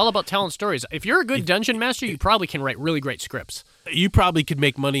master. Yeah, it's all about telling stories. If you're a good dungeon master, you probably can write really great scripts. You probably could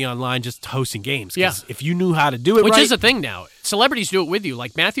make money online just hosting games. If you knew how to do it Which right. is a thing now. Celebrities do it with you.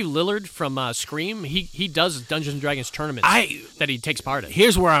 Like Matthew Lillard from Scream, he does Dungeons and Dragons tournaments that he takes part in.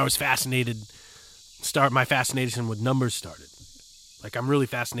 Here's where I was fascinated. My fascination with numbers started. Like, I'm really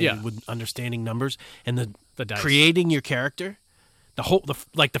fascinated with understanding numbers and the dice. Creating your character.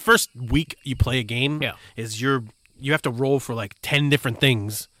 The first week you play a game is you have to roll for like 10 different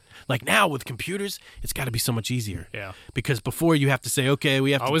things. Like now with computers, it's got to be so much easier. Yeah. Because before you have to say, okay,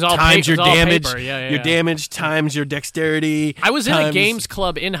 we have to all times your damage, your damage times your dexterity. I was in a games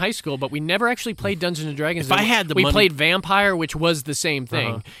club in high school, but we never actually played Dungeons and Dragons. If I had the we money, played Vampire, which was the same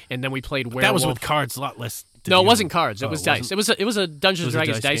thing, and then we played Werewolf. That was with cards, a lot less. No, it wasn't cards. It was dice. It was a Dungeons and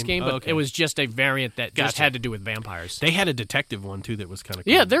Dragons dice game, but okay. it was just a variant that just had to do with vampires. They had a detective one too that was kind of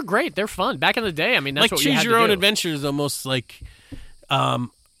cool. Yeah, they're great. They're fun. Back in the day, I mean, that's like what you had choose your to own do. adventures, almost like.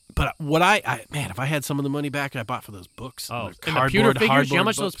 But what if I had some of the money back, I bought for those books. Oh, and the pewter figures. How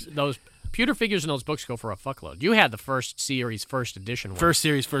much those pewter figures in those books go for a fuckload? You had the first series, first edition one. First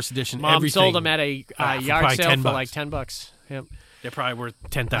series, first edition. Mom everything. sold them at a yard sale for like $10. Yep. They're probably worth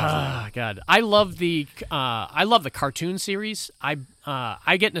 $10,000. Oh God, I love the cartoon series. I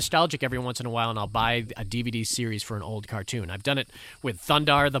get nostalgic every once in a while, and I'll buy a DVD series for an old cartoon. I've done it with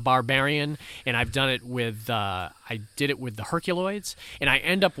Thundar the Barbarian, and I've done it with I did it with the Herculoids, and I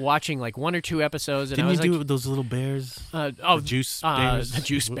end up watching like one or two episodes. And Didn't I was you do it with those little bears? The juice bears. The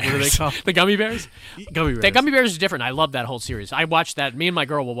juice bears. What are they called? The gummy bears. Gummy bears. The gummy bears is different. I love that whole series. I watch that. Me and my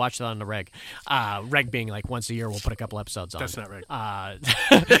girl will watch that on the reg. Reg being like once a year, we'll put a couple episodes on. That's not right.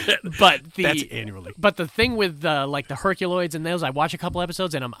 But that's annually. But the thing with like the Herculoids and those, I watch a couple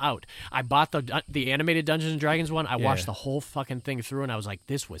episodes and I'm out. I bought the animated Dungeons and Dragons one. I watched the whole fucking thing through, and I was like,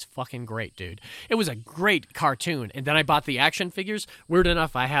 this was fucking great, dude. It was a great cartoon. And then I bought the action figures. Weird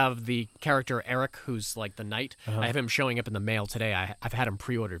enough, I have the character Eric, who's like the knight. I have him showing up in the mail today. I've had him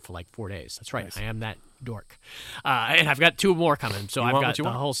pre-ordered for like 4 days. That's right. Nice. I am that dork. And I've got 2 more coming, so I've got the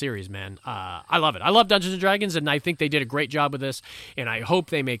whole series, man. I love it. I love Dungeons & Dragons, and I think they did a great job with this, and I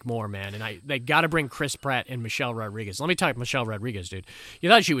hope they make more, man. And they got to bring Chris Pratt and Michelle Rodriguez. Let me talk Michelle Rodriguez, dude. You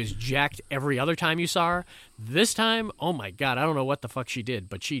thought she was jacked every other time you saw her. This time, oh my God, I don't know what the fuck she did,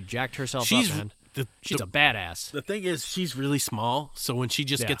 but she jacked herself up, man. She's a badass. The thing is, she's really small, so when she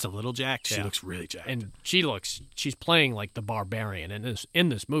just gets a little jacked, she looks really jacked. And she's playing like the barbarian in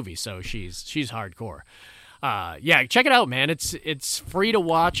this movie, so she's hardcore. Check it out, man. It's free to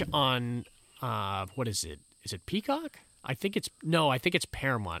watch on what is it? Is it Peacock? I think it's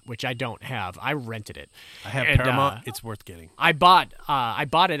Paramount, which I don't have. I rented it. I have Paramount. It's worth getting. I bought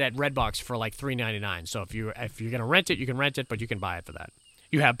it at Redbox for like $3.99. So if you're gonna rent it, you can rent it, but you can buy it for that.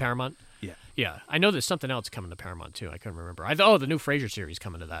 You have Paramount? Yeah. Yeah. I know there's something else coming to Paramount too. I couldn't remember. The new Frasier series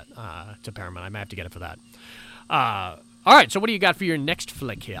coming to that to Paramount. I might have to get it for that. All right. So what do you got for your next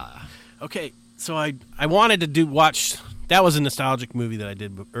flick here? Okay. So I wanted to watch. That was a nostalgic movie that I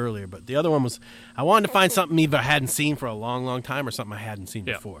did earlier, but the other one was I wanted to find something either I hadn't seen for a long, long time or something I hadn't seen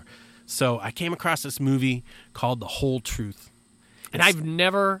before. So I came across this movie called The Whole Truth. And I've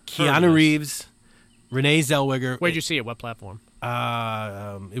never Keanu Reeves, Renee Zellweger. Where'd you see it? What platform?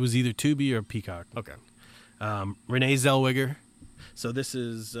 It was either Tubi or Peacock. Okay. Renee Zellweger. So this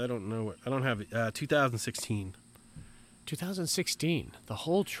is, I don't know. I don't have it. 2016. 2016. The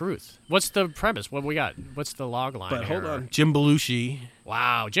Whole Truth. What's the premise? What we got? What's the log line? But hold on. Jim Belushi.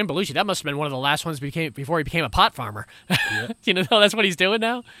 Wow, Jim Belushi. That must have been one of the last ones before he became a pot farmer. Yep. You know, that's what he's doing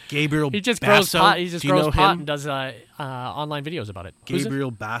now. Gabriel. He just Basso. grows pot. He just grows pot him? and does online videos about it.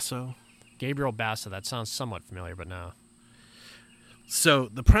 Gabriel Basso. Gabriel Basso. That sounds somewhat familiar, but no. So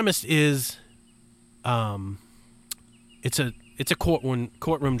the premise is, it's a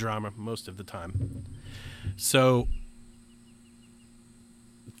courtroom drama most of the time. So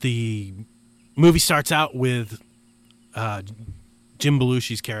the movie starts out with Jim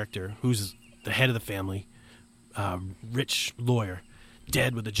Belushi's character, who's the head of the family, rich lawyer,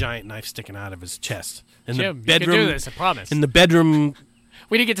 dead with a giant knife sticking out of his chest. In Jim, the bedroom, you can do this, I promise. In the bedroom.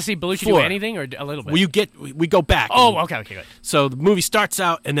 We didn't get to see Belushi floor. do anything, or a little bit? We go back. Oh, okay, good. So the movie starts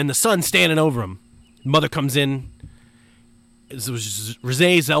out, and then the son's standing over him. Mother comes in. It was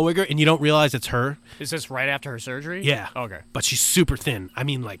Renee Zellweger, and you don't realize it's her. Is this right after her surgery? Yeah. Okay. But she's super thin. I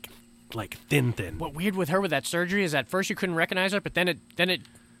mean, like thin. What weird with her with that surgery is at first you couldn't recognize her, but then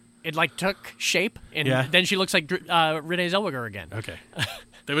it like took shape, and then she looks like Renee Zellweger again. Okay.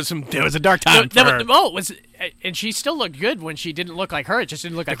 There was a dark time for her. And she still looked good when she didn't look like her. It just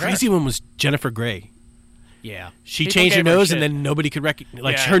didn't look like The her. crazy one was Jennifer Grey. Yeah. She People changed her gave nose, shit. and then nobody could recognize.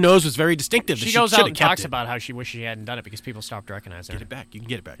 Like Yeah. her nose was very distinctive. She goes out should've and kept talks it. about how she wished she hadn't done it because people stopped recognizing her. Get it back. You can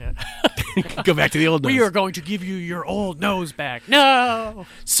get it back. Go back to the old nose. We are going to give you your old nose back. No.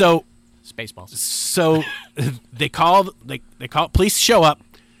 So Spaceballs. they call. Police show up.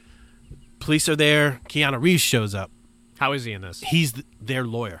 Police are there. Keanu Reeves shows up. How is he in this? He's their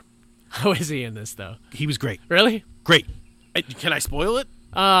lawyer. How is he in this, though? He was great. Really? Great. Can I spoil it?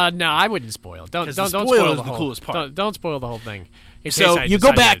 No, I wouldn't spoil. Don't 'Cause don't the don't spoil spoil is the the whole. coolest part. Don't spoil the whole thing. In So case I you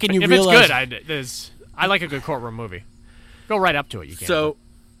go decide back to. and you if realize- it's good, I like a good courtroom movie. Go right up to it. You can. So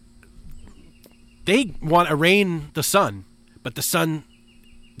they want to arraign the son, but the son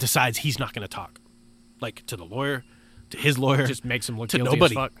decides he's not going to talk. Like to the lawyer, to his lawyer, just makes him look to guilty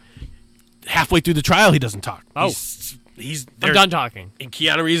nobody. as fuck. Halfway through the trial, he doesn't talk. Oh. he's I'm there. done talking. And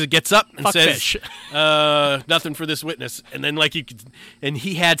Keanu Reeves gets up and Fuck says, fish. "Nothing for this witness." And then and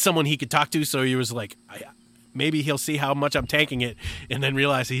he had someone he could talk to, so he was like, maybe he'll see how much I'm tanking it, and then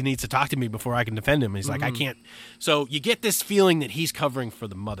realize he needs to talk to me before I can defend him. And he's like, I can't. So you get this feeling that he's covering for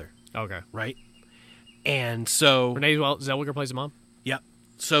the mother, Okay. right? And so, Renee Zellweger plays the mom. yep.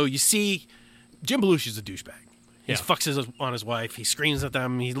 So you see, Jim Belushi's a douchebag. He Yeah. fucks on his wife. He screams at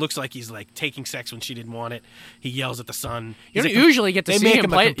them. He looks like he's like taking sex when she didn't want it. He yells at the son. You He's don't usually get to they see make him a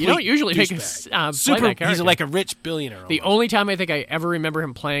play. You don't complete usually make him douchebag. play Super. that character. He's like a rich billionaire. The almost. only time I think I ever remember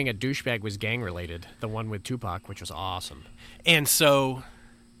him playing a douchebag was gang related. The one with Tupac, which was awesome. And so,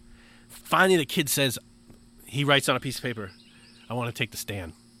 finally, the kid says, he writes on a piece of paper, "I want to take the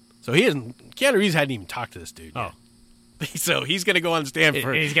stand." So he isn't. Keanu Reeves hadn't even talked to this dude. Oh. Yet. So he's going to go on the stand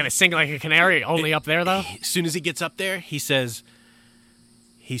for. He's gonna sing like a canary, only up there though. As soon as he gets up there, he said,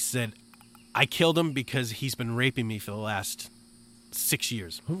 "I killed him because he's been raping me for the last 6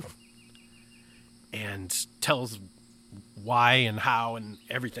 years." Ooh. And tells why and how and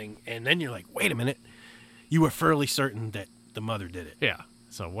everything. And then you're like, wait a minute. You were fairly certain that the mother did it. Yeah.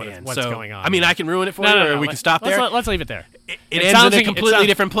 So what's So, going on? I mean, I can ruin it for you, No, or we can stop there. Let's leave it there. It It ends sounds in a like- it completely sounds-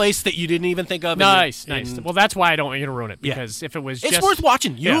 different place that you didn't even think of. Nice. And Well, that's why I don't want you to ruin it Yeah. because if it was it's just worth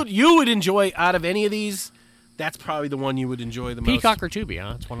watching. Yeah. You would enjoy out of any of these. That's probably the one you would enjoy the most. Peacock or Tubi,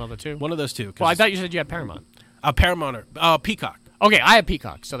 huh? It's one of the two. One of those two. Well, I thought you said you had Paramount. Paramount or Peacock. Okay, I have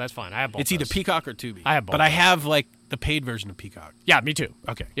Peacock, so that's fine. I have both. It's either those. Peacock or Tubi. I have both but I those. have like the paid version of Peacock. Yeah, me too.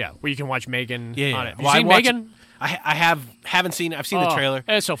 Okay. Yeah, where you can watch Megan Yeah. on it. Have Well, you seen I watched- Megan? I haven't seen. I've seen the Oh, trailer.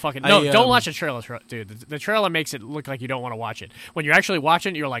 It's so fucking no. I, Don't watch the trailer, dude. The trailer makes it look like you don't want to watch it. When you're actually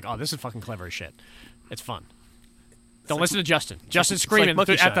watching, you're like, oh, this is fucking clever as shit. It's fun. Don't listen to Justin. Justin's screaming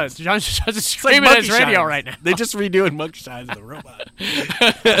Monkey at the. Shines. Justin's screaming at his Monkey radio Shines. right now. They're just redoing Monkey Shines of the robot.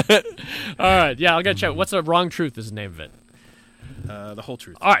 All right, yeah, I'll get check. What's the Wrong Truth? Is the name of it? The Whole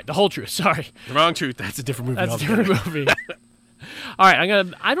Truth. All right, The Whole Truth. Sorry, The Wrong Truth. That's a different movie. that's a altogether. different movie. All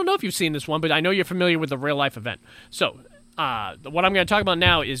right, I don't know if you've seen this one, but I know you're familiar with the real life event. So, what I'm going to talk about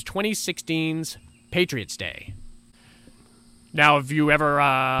now is 2016's Patriots Day. Now, have you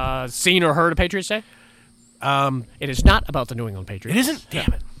ever seen or heard of Patriots Day? It is not about the New England Patriots. It isn't?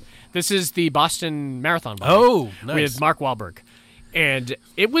 Damn it. This is the Boston Marathon. Oh, nice. With Mark Wahlberg. And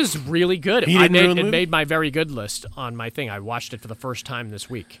it was really good. He didn't ruin the it movie? made my very good list on my thing. I watched it for the first time this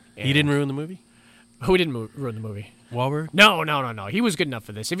week. He And didn't ruin the movie? Who didn't ruin the movie? Wahlberg? No. He was good enough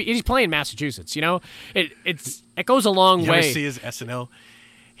for this. He's playing Massachusetts, you know? It goes a long You way. ever see his SNL?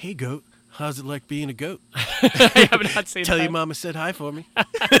 Hey, goat. How's it like being a goat? I have not seen Tell that. your mama said hi for me.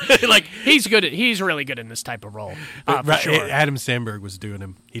 Like He's good. He's really good in this type of role, for right, sure. Adam Sandberg was doing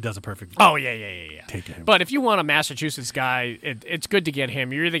him. He does a perfect. Oh, yeah. Take him. But if you want a Massachusetts guy, it's good to get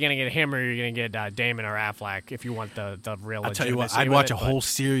him. You're either going to get him or you're going to get Damon or Affleck if you want the real I'll tell you what. legitimacy I'd with watch it, a but- whole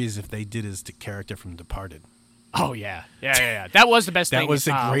series if they did his character from Departed. Oh, yeah. That was the best thing. That was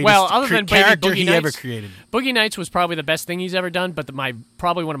the greatest well, other than character Boogie he Nights, ever created. Boogie Nights was probably the best thing he's ever done, but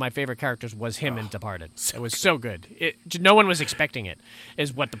probably one of my favorite characters was him in Departed. It was so good. No one was expecting it,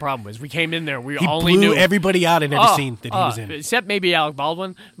 is what the problem was. We came in there, we He only blew knew everybody out in every scene that he was in. Except maybe Alec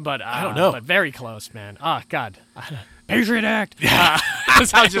Baldwin, but I don't know. But very close, man. Oh, God. Patriot Act. I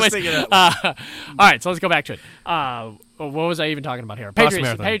was just thinking that. All right, so let's go back to it. What was I even talking about here?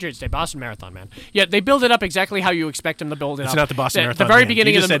 Marathon. Patriots Day, Boston Marathon, man. Yeah, they build it up exactly how you expect them to build it It's up. not the Boston Marathon The very man.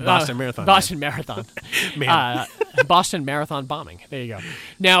 beginning You of just the said Boston Marathon Boston Marathon. Man. Boston Marathon bombing. There you go.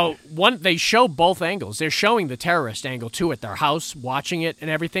 Now, they show both angles. They're showing the terrorist angle, too, at their house, watching it and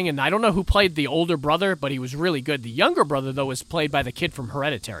everything. And I don't know who played the older brother, but he was really good. The younger brother, though, was played by the kid from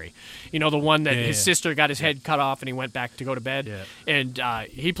Hereditary. You know, the one that his sister got his head cut off and he went back to go to bed. Yeah. And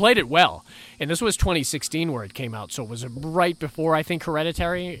he played it well. And this was 2016 where it came out, so it was right before, I think,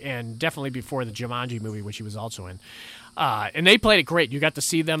 Hereditary, and definitely before the Jumanji movie, which he was also in. And they played it great. You got to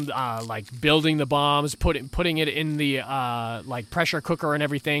see them like building the bombs, putting it in the like pressure cooker and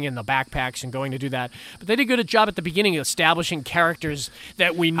everything in the backpacks and going to do that. But they did a good job at the beginning of establishing characters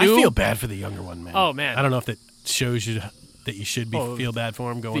that we knew. I feel bad for the younger one, man. Oh, man. I don't know if that shows you that you should feel bad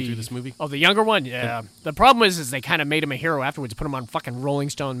for him going through this movie. Oh, the younger one? Yeah. The problem is they kind of made him a hero afterwards, put him on fucking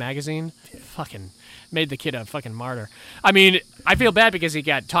Rolling Stone magazine. Yeah. Fucking made the kid a fucking martyr. I mean, I feel bad because he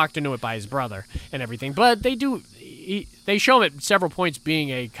got talked into it by his brother and everything, but they show him at several points being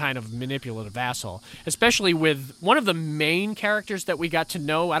a kind of manipulative asshole, especially with one of the main characters that we got to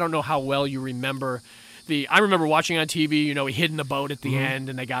know. I don't know how well you remember I remember watching on TV, you know, he hid in the boat at the end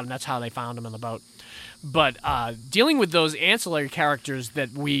and they got him. That's how they found him in the boat. But dealing with those ancillary characters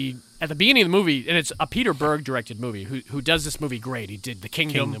that we, at the beginning of the movie, and it's a Peter Berg directed movie, who does this movie great. He did The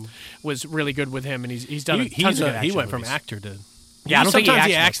Kingdom. Was really good with him, and he's done tons of good action He went movies. from actor to... Yeah, I don't think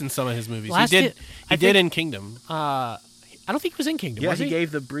he acts in some of his movies. He did in Kingdom. I don't think he was in Kingdom, yeah, was he? He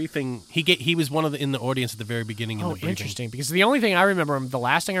gave the briefing. He was one of in the audience at the very beginning in the briefing. Oh, interesting, because the only thing I remember the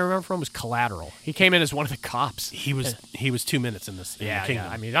last thing I remember from him was Collateral. He came in as one of the cops. He was 2 minutes in this. Yeah, Kingdom.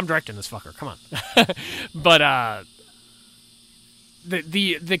 I mean, I'm directing this fucker. Come on. But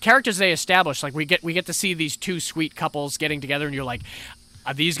the characters they establish, like we get to see these two sweet couples getting together, and you're like,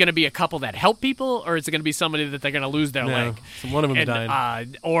 are these going to be a couple that help people, or is it going to be somebody that they're going to lose their leg? One of them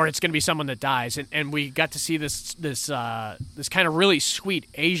died. Or it's going to be someone that dies. And we got to see this kind of really sweet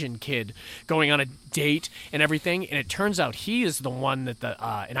Asian kid going on a date and everything, and it turns out he is the one that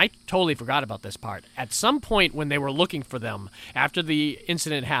and I totally forgot about this part. At some point when they were looking for them, after the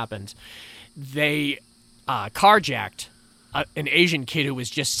incident happened, they carjacked an Asian kid who was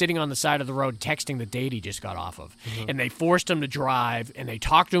just sitting on the side of the road texting the date he just got off of. Mm-hmm. And they forced him to drive, and they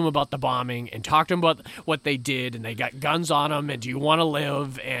talked to him about the bombing and talked to him about what they did, and they got guns on him, and do you want to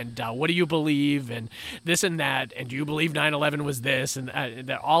live, and what do you believe, and this and that, and do you believe 9/11 was this, and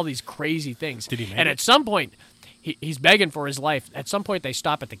all these crazy things. Did he make and it? At some point, he's begging for his life. At some point, they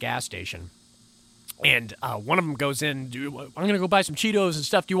stop at the gas station. And one of them goes in, I'm going to go buy some Cheetos and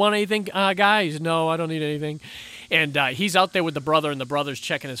stuff. Do you want anything, guy? He says, no, I don't need anything. And he's out there with the brother, and the brother's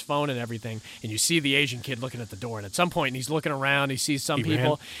checking his phone and everything. And you see the Asian kid looking at the door. And at some point, he's looking around. He sees some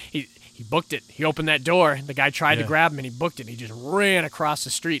people. He booked it. He opened that door. The guy tried to grab him, and he booked it. And he just ran across the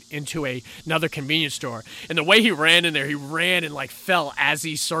street into another convenience store. And the way he ran in there, he ran and like fell as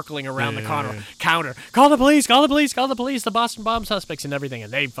he's circling around the counter. Call the police! Call the police! Call the police! The Boston bomb suspects and everything.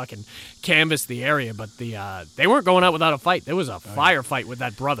 And they fucking canvassed the area. But they weren't going out without a fight. There was a firefight with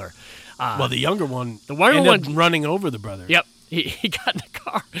that brother. Well, the younger one ended up running over the brother. Yep. He got in the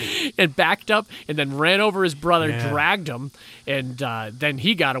car and backed up and then ran over his brother, dragged him, and then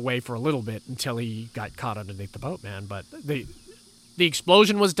he got away for a little bit until he got caught underneath the boat, man. But the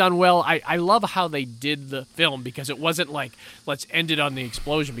explosion was done well. I love how they did the film, because it wasn't like, let's end it on the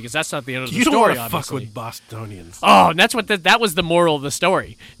explosion, because that's not the end of the story, You don't want to obviously. fuck with Bostonians. Oh, and that's what that was the moral of the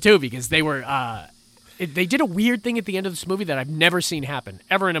story, too, because they were... they did a weird thing at the end of this movie that I've never seen happen,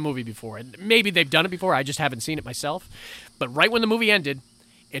 ever in a movie before. And maybe they've done it before, I just haven't seen it myself. But right when the movie ended,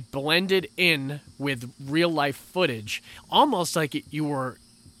 it blended in with real-life footage, almost like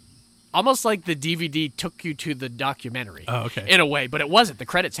almost like the DVD took you to the documentary. Oh, okay. In a way, but it wasn't. The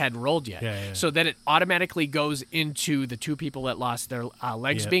credits hadn't rolled yet. Yeah. So then it automatically goes into the two people that lost their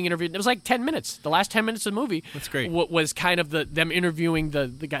legs being interviewed. It was like 10 minutes. The last 10 minutes of the movie That's great. Was kind of them interviewing the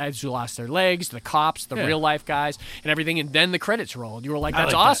guys who lost their legs, the cops, the real-life guys, and everything, and then the credits rolled. You were like,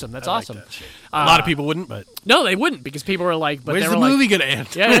 that's awesome. That's awesome. Like that a lot of people wouldn't, but... No, they wouldn't, because people were like... But where's they the were movie like, going to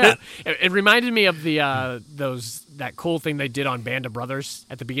end? Yeah. It reminded me of that cool thing they did on Band of Brothers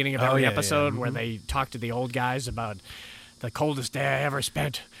at the beginning of every episode, where they talked to the old guys about the coldest day I ever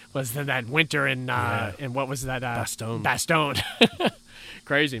spent was that winter in what was that? Bastogne.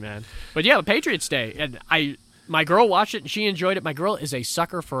 Crazy, man. But yeah, Patriots Day, and my girl watched it and she enjoyed it. My girl is a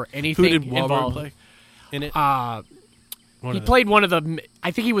sucker for anything Who did Wahlberg involved. play in it? He played one of the.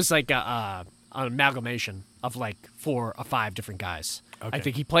 I think he was like an amalgamation of like 4 or 5 different guys. Okay. I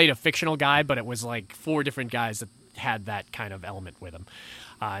think he played a fictional guy, but it was like 4 different guys that had that kind of element with him.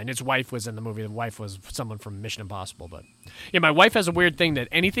 And his wife was in the movie. The wife was someone from Mission Impossible. But yeah, my wife has a weird thing that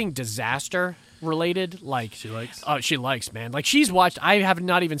anything disaster related, like she likes. She likes, man. Like she's watched. I have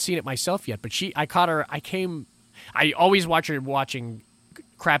not even seen it myself yet, but I caught her. I always watch her watching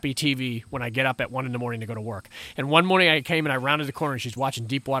crappy TV when I get up at 1 a.m. to go to work. And one morning I came and I rounded the corner and she's watching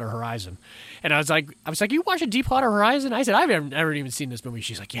Deepwater Horizon. And I was like, you watching Deepwater Horizon? I said, I've never even seen this movie.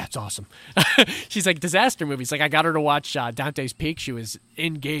 She's like, yeah, it's awesome. She's like, disaster movies. Like, I got her to watch Dante's Peak. She was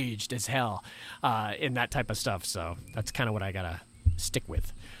engaged as hell in that type of stuff. So that's kind of what I got to stick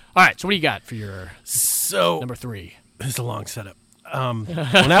with. All right, so what do you got for your number 3? This is a long setup.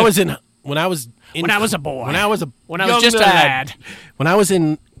 When I was a boy. When I was just a lad. When I was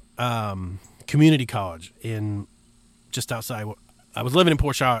in community college just outside, I was living in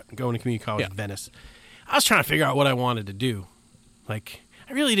Port Charlotte, going to community college in Venice. I was trying to figure out what I wanted to do. Like,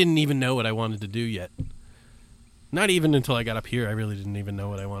 I really didn't even know what I wanted to do yet. Not even until I got up here, I really didn't even know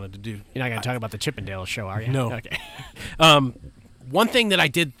what I wanted to do. You're not going to talk about the Chippendale show, are you? No. Okay. One thing that I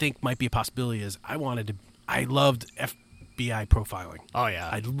did think might be a possibility is I loved FBI profiling. Oh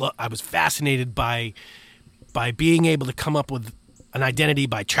yeah, I was fascinated by being able to come up with an identity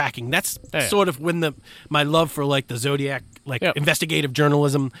by tracking. That's sort of when my love for like the Zodiac, like investigative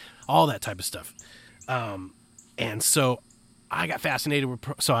journalism, all that type of stuff. And so I got fascinated with.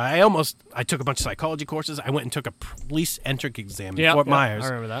 So I took a bunch of psychology courses. I went and took a police entrance exam in Fort Myers. I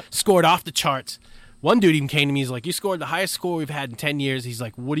remember that. Scored off the charts. One dude even came to me. He's like, "You scored the highest score we've had in 10 years." He's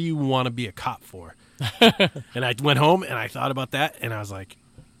like, "What do you want to be a cop for?" And I went home and I thought about that, and I was like,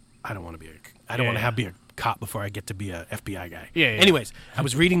 "I don't want to be be a cop before I get to be a FBI guy." Yeah. Anyways, I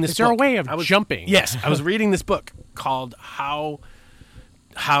was reading this. Is there a way of jumping? Yes, I was reading this book called "How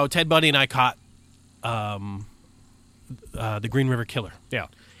Ted Bundy and I Caught the Green River Killer." Yeah,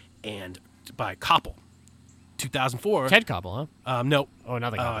 and by Koppel, 2004. Ted Koppel, huh? No. Oh,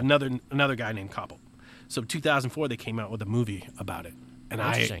 another guy. Another guy named Koppel. So 2004, they came out with a movie about it. And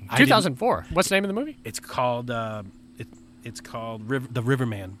Interesting. 2004. What's the name of the movie? It's called The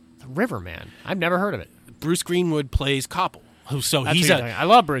Riverman. The Riverman. I've never heard of it. Bruce Greenwood plays Koppel. I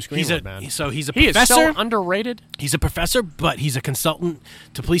love Bruce Greenwood, man. So he's a he professor. He is so underrated. He's a professor, but he's a consultant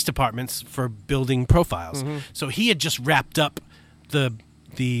to police departments for building profiles. Mm-hmm. So he had just wrapped up the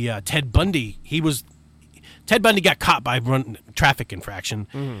Ted Bundy. Ted Bundy got caught by traffic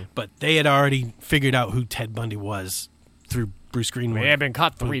infraction, but they had already figured out who Ted Bundy was through Bruce Greenwood. He had been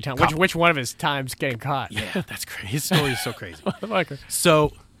caught 3 times. Which one of his times getting caught? Yeah, that's crazy. His story is so crazy.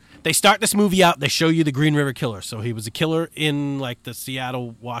 So they start this movie out. They show you the Green River Killer. So he was a killer in like the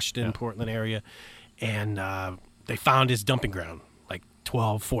Seattle, Washington, Portland area, and they found his dumping ground, like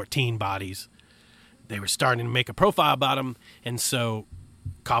 12, 14 bodies. They were starting to make a profile about him, and so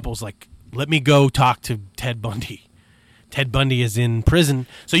Koppel's like, "Let me go talk to Ted Bundy." Ted Bundy is in prison,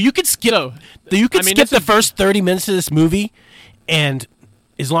 so you could skip. Skip the first 30 minutes of this movie, and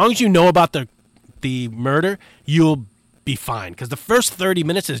as long as you know about the murder, you'll be fine. Because the first 30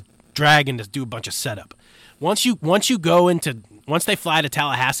 minutes is dragging to do a bunch of setup. Once they fly to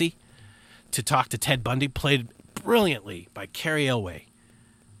Tallahassee to talk to Ted Bundy, played brilliantly by Carrie Elway.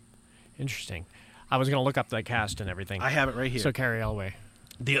 Interesting. I was going to look up the cast and everything. I have it right here. So Carrie Elway.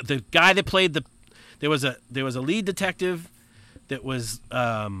 The guy that played there was a lead detective that was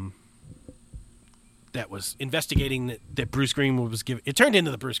investigating that Bruce Greenwood was giving. It turned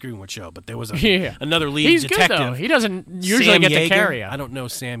into the Bruce Greenwood show, but there was another lead He's detective. Good, though. He doesn't usually get to carry. I don't know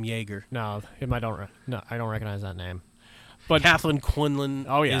Sam Yeager. No, I don't recognize that name. But Kathleen Quinlan.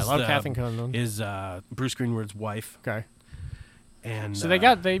 Oh yeah, I love Kathleen Quinlan. Is Bruce Greenwood's wife. Okay. And so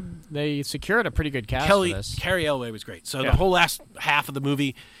they secured a pretty good cast for this. Carrie Elway was great. So the whole last half of the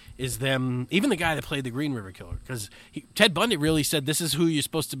movie is them, even the guy that played the Green River Killer, because Ted Bundy really said, "This is who you're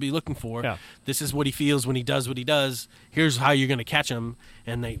supposed to be looking for. Yeah. This is what he feels when he does what he does. Here's how you're going to catch him."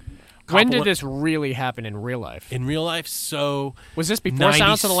 And when did this really happen in real life? In real life, so was this before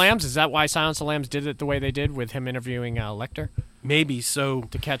Silence of the Lambs? Is that why Silence of the Lambs did it the way they did with him interviewing Lecter? Maybe so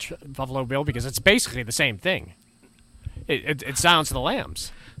to catch Buffalo Bill, because it's basically the same thing. It's Silence of the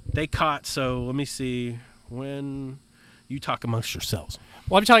Lambs. They caught. So let me see. When you talk amongst yourselves.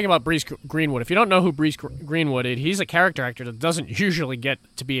 Well, I'm talking about Bruce Greenwood. If you don't know who Bruce Greenwood is, he's a character actor that doesn't usually get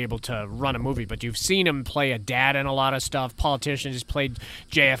to be able to run a movie, but you've seen him play a dad in a lot of stuff. Politicians. He's played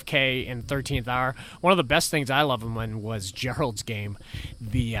JFK in 13th Hour. One of the best things I love him in was Gerald's Game,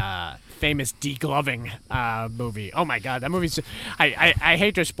 the famous degloving movie. Oh my God, that movie's. I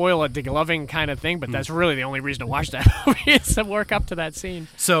hate to spoil a degloving kind of thing, but that's really the only reason to watch that movie is to work up to that scene.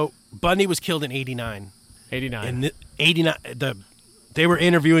 So Bundy was killed in 89. 89. And 89. They were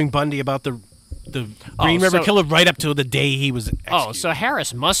interviewing Bundy about the Green River Killer right up to the day he was executed. Oh, so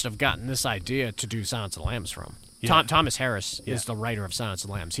Harris must have gotten this idea to do Silence of the Lambs from. Yeah. Thomas Harris is the writer of Silence of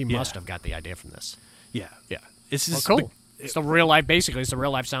the Lambs. He must have got the idea from this. Yeah. Yeah. This is cool. It's the real life. Basically, it's the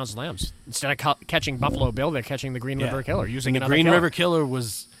real life Silence of the Lambs. Instead of catching Buffalo Bill, they're catching the Green River Killer. Using the another Green killer. River Killer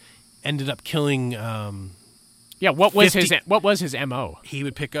ended up killing. What was his MO? He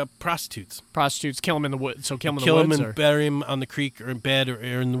would pick up prostitutes, kill them in the woods. So kill them in kill the them woods, and bury him on the creek or in bed or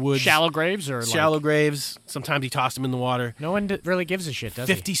in the woods. shallow graves, graves. Sometimes he tossed them in the water. No one really gives a shit, does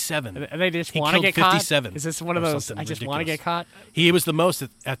 57. he? They just He want to killed get 57 caught. Is this one of or those? something I just want to ridiculous. get caught. He was the most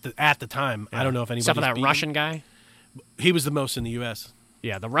at the time. I don't know if anybody. Except for that Russian guy. He was the most in the U.S.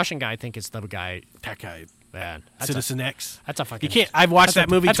 Yeah, the Russian guy. I think is the guy. That guy. Man, Citizen X. That's a fucking. You can't. I've watched that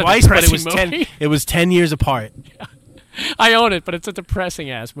movie that's a twice, but it was depressing 10. movie. It was 10 years apart. I own it, but it's a depressing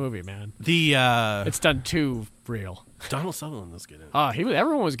ass movie, man. The It's done too real. Donald Sutherland was good in it. Oh,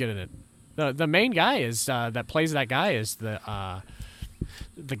 everyone was good in it. The main guy is that plays that guy is the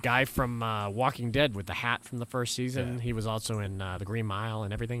guy from Walking Dead with the hat from the first season. Yeah. He was also in The Green Mile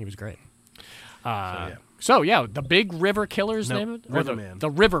and everything. He was great. So the Big River Killer's name? Riverman.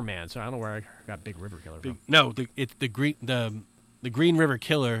 The Riverman. So I don't know where I got Big River Killer from. No, the Green River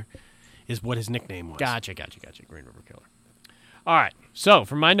Killer is what his nickname was. Gotcha. Green River Killer. All right. So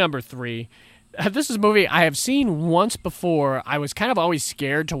for my number 3, this is a movie I have seen once before. I was kind of always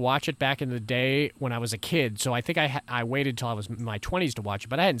scared to watch it back in the day when I was a kid, so I think I waited till I was in my 20s to watch it,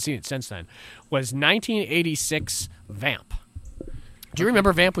 but I hadn't seen it since then. Was 1986 Vamp. Do you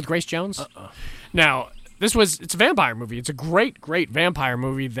remember Vamp with Grace Jones? Now, it's a vampire movie. It's a great vampire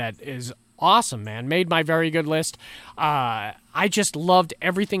movie that is awesome, man. Made my very good list. I just loved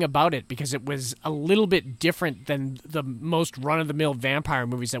everything about it because it was a little bit different than the most run-of-the-mill vampire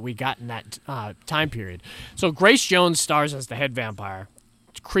movies that we got in that time period. So Grace Jones stars as the head vampire.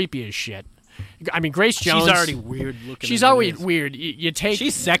 It's creepy as shit. I mean, Grace Jones... She's already weird looking. She's always weird. You take...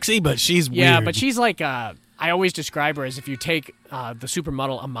 She's sexy, but she's weird. Yeah, but she's like... I always describe her as if you take the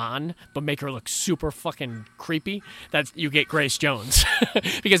supermodel Aman, but make her look super fucking creepy. You get Grace Jones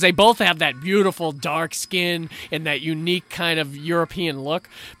because they both have that beautiful dark skin and that unique kind of European look.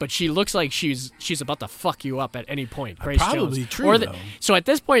 But she looks like she's about to fuck you up at any point. Grace probably Jones. True. Though. So at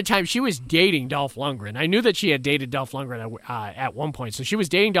this point in time, she was dating Dolph Lundgren. I knew that she had dated Dolph Lundgren at one point, so she was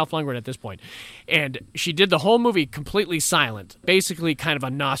dating Dolph Lundgren at this point, and she did the whole movie completely silent, basically kind of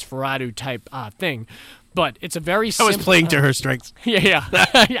a Nosferatu type thing. But it's a very I was playing to her strengths. Yeah.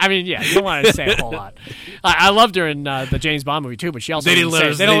 I mean, you don't want to say a whole lot. I loved her in the James Bond movie, too, but she also They didn't let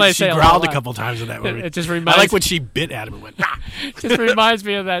her say she growled a couple times in that movie. It just reminds I like when she bit at him and went, rah! It just reminds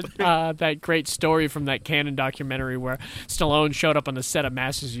me of that great story from that Cannon documentary where Stallone showed up on the set of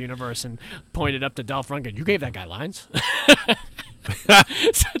Masters of the Universe and pointed up to Dolph Lundgren. You gave that guy lines?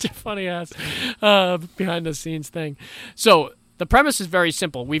 Such a funny-ass behind-the-scenes thing. So the premise is very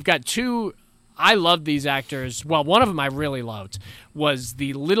simple. We've got two... I love these actors. Well, one of them I really loved was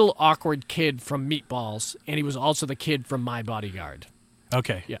the little awkward kid from Meatballs, and he was also the kid from My Bodyguard.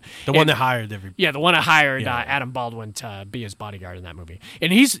 Okay. Yeah. The one that hired everybody. Yeah, the one that hired Adam Baldwin to be his bodyguard in that movie.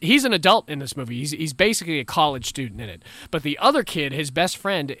 And he's an adult in this movie. He's basically a college student in it. But the other kid, his best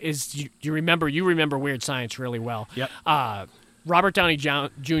friend, is you remember Weird Science really well. Yep. Robert Downey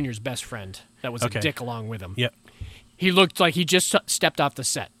Jr.'s best friend that was a dick along with him. Yep. He looked like he just stepped off the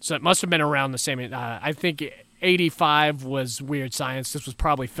set. So it must have been around the same... I think 85 was Weird Science. This was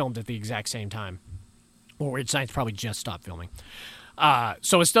probably filmed at the exact same time. Or Weird Science probably just stopped filming.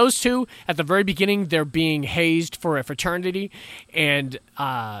 So it's those two. At the very beginning, they're being hazed for a fraternity. And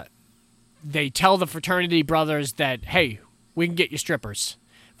they tell the fraternity brothers that, hey, we can get you strippers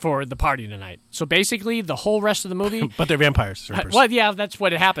for the party tonight. So basically, the whole rest of the movie... But they're vampires. Strippers. Well, yeah, that's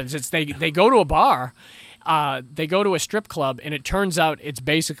what happens. It's they go to a bar... they go to a strip club, and it turns out it's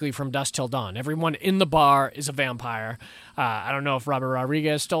basically from dusk till dawn. Everyone in the bar is a vampire. I don't know if Robert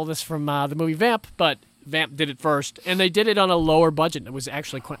Rodriguez stole this from the movie Vamp, but Vamp did it first, and they did it on a lower budget. It was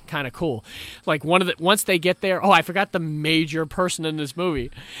actually kind of cool. Like once they get there, I forgot the major person in this movie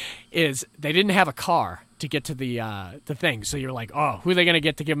is they didn't have a car to get to the thing. So you're like, oh, who are they going to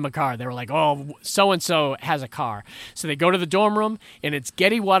get to give them a car? They were like, oh, so-and-so has a car. So they go to the dorm room, and it's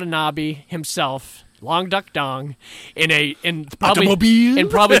Geddy Watanabe himself, Long Duck Dong, in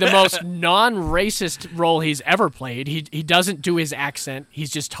probably the most non-racist role he's ever played. He doesn't do his accent. He's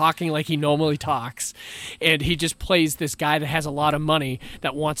just talking like he normally talks, and he just plays this guy that has a lot of money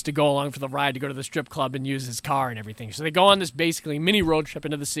that wants to go along for the ride to go to the strip club and use his car and everything. So they go on this basically mini road trip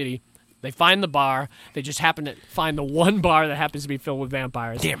into the city. They find the bar. They just happen to find the one bar that happens to be filled with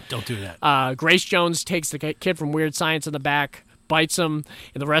vampires. Damn, don't do that. Grace Jones takes the kid from Weird Science in the back, bites him,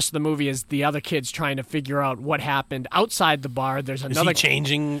 and the rest of the movie is the other kids trying to figure out what happened outside the bar. There's another... Is he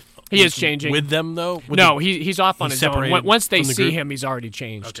changing He is changing with them though. He's off on his own. Once they see him, he's already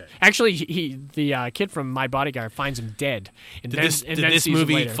changed. Okay. Actually, the kid from My Bodyguard finds him dead. And did this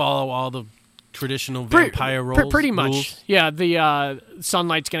movie follow all the traditional vampire roles? Pretty much. rules? Yeah, the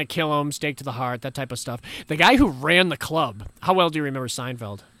sunlight's gonna kill him, stake to the heart, that type of stuff. The guy who ran the club. How well do you remember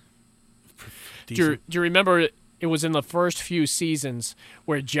Seinfeld? Do you remember it was in the first few seasons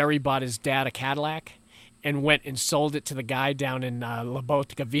where Jerry bought his dad a Cadillac and went and sold it to the guy down in La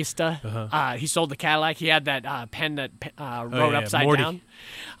Botica Vista. Uh-huh. He sold the Cadillac. He had that pen that wrote upside Morty.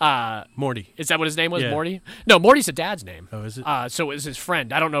 down. Morty. Is that what his name was, Yeah. Morty? No, Morty's a dad's name. Oh, is it? So it was his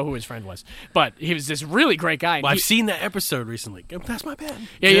friend. I don't know who his friend was. But he was this really great guy. Well, I've seen that episode recently. That's my pen.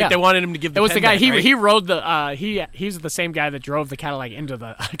 Yeah. They wanted him to give the It was pen the guy, back, right? he rode the, he's the same guy that drove the Cadillac into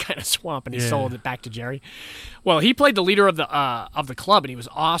the kind of swamp and he sold it back to Jerry. Well, he played the leader of the club and he was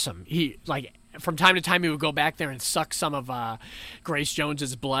awesome. He, from time to time, he would go back there and suck some of Grace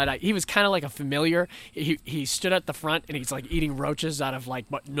Jones's blood. He was kind of like a familiar. He stood at the front and he's like eating roaches out of like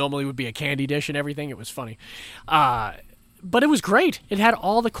what normally would be a candy dish and everything. It was funny. But it was great. It had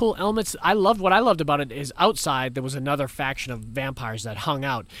all the cool elements. What I loved about it is outside there was another faction of vampires that hung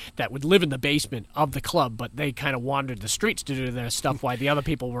out that would live in the basement of the club, but they kind of wandered the streets to do their stuff while the other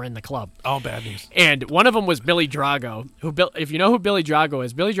people were in the club. All bad news. And one of them was Billy Drago. If you know who Billy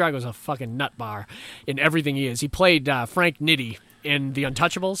Drago is a fucking nut bar in everything he is. He played Frank Nitti in The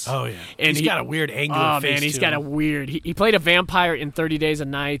Untouchables. Oh, yeah. And he's got a weird angular face, man, he's too. got a weird... He played a vampire in 30 Days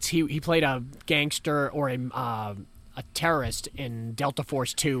and Nights. He played a gangster or a terrorist in Delta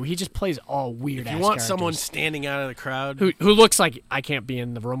Force 2. He just plays all weird ass If you want characters. someone standing out of the crowd... Who looks like I can't be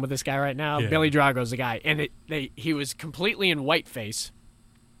in the room with this guy right now. Yeah. Billy Drago's the guy. And he was completely in whiteface.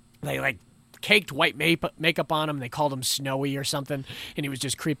 They caked white makeup on him. They called him Snowy or something. And he was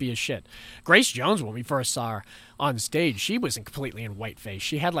just creepy as shit. Grace Jones, when we first saw her on stage, she wasn't completely in whiteface.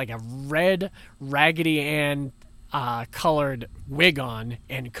 She had like a red Raggedy Ann colored wig on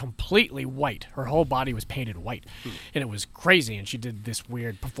and completely white. Her whole body was painted white. And it was crazy. And she did this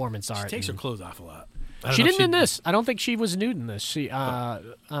weird performance art. She takes her clothes off a lot. She didn't in this. I don't think she was nude in this. She, I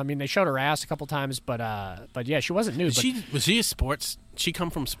mean, they showed her ass a couple times, but yeah, she wasn't nude. Was she a sports? She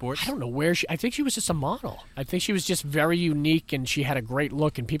come from sports? I don't know where she. I think she was just a model. I think she was just very unique, and she had a great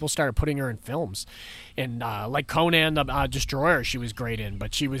look, and people started putting her in films, and like Conan the Destroyer, she was great in.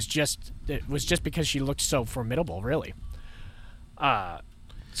 But she was just. It was just because she looked so formidable, really.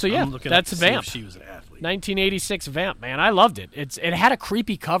 So yeah, that's Vamp. She was an athlete. 1986 Vamp, man. I loved it. It had a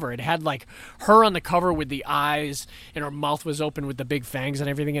creepy cover. It had like her on the cover with the eyes and her mouth was open with the big fangs and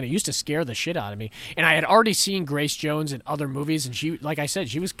everything, and it used to scare the shit out of me. And I had already seen Grace Jones in other movies, and she, like I said,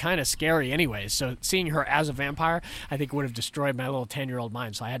 she was kind of scary anyways. So seeing her as a vampire, I think would have destroyed my little 10-year-old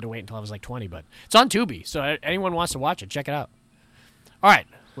mind. So I had to wait until I was like 20. But it's on Tubi, so anyone wants to watch it, check it out. All right,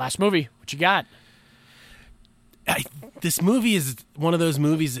 last movie. What you got? This movie is one of those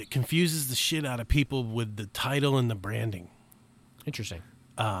movies that confuses the shit out of people with the title and the branding. Interesting.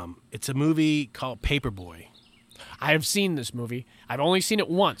 It's a movie called Paperboy. I have seen this movie. I've only seen it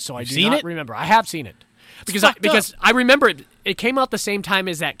once, so I do seen not it? remember. I have seen it. Because I remember it came out the same time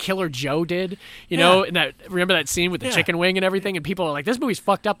as that Killer Joe did, you know, and remember that scene with the chicken wing and everything, and people are like, this movie's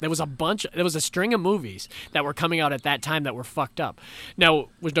fucked up. There was a string of movies that were coming out at that time that were fucked up. Now,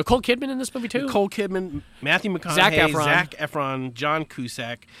 was Nicole Kidman in this movie too? Nicole Kidman, Matthew McConaughey, Zac Efron, John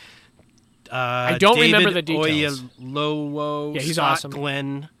Cusack. I don't remember the details. Oyelowo, yeah, he's Scott awesome.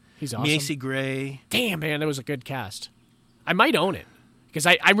 Glenn, he's awesome. Macy Gray. Damn, man, that was a good cast. I might own it. Because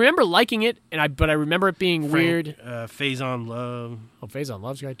I remember liking it, but I remember it being weird. Faison Love. Oh, Faison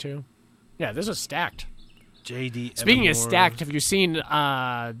Love's great too. Yeah, this is stacked. J.D. Speaking Evermore. of stacked, have you seen Zac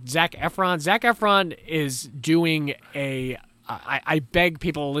Efron? Zac Efron is doing a... I beg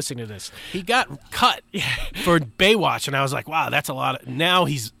people to listen to this. He got cut for Baywatch, and I was like, wow, that's a lot. Now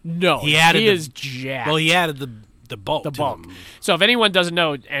he's... No, he is jacked. Well, he added the bulk. The bulk. So if anyone doesn't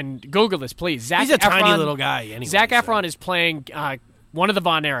know, and Google this, please. Zac He's a Efron, tiny little guy anyway. Zac Efron is playing... one of the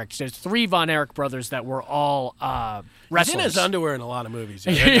Von Erichs. There's 3 Von Erich brothers that were all wrestlers. He's in his underwear in a lot of movies.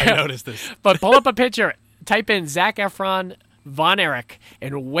 I noticed this. But pull up a picture, type in Zac Efron, Von Erich,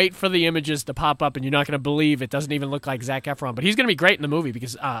 and wait for the images to pop up, and you're not going to believe it doesn't even look like Zac Efron. But he's going to be great in the movie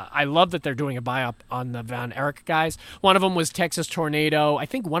because I love that they're doing a biop on the Von Erich guys. One of them was Texas Tornado. I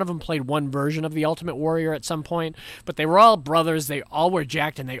think one of them played one version of the Ultimate Warrior at some point, but they were all brothers. They all were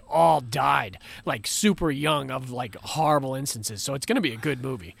jacked, and they all died like super young of like horrible instances. So it's going to be a good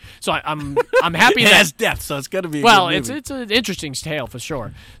movie. So I'm happy it that has death, so it's going to be a well, good movie. it's an interesting tale for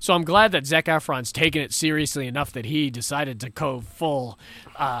sure. So I'm glad that Zac Efron's taken it seriously enough that he decided to go full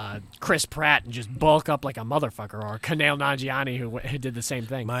Chris Pratt and just bulk up like a motherfucker, or Kumail Nanjiani who did the same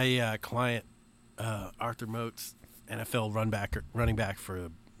thing. My client, Arthur Motes, NFL running back for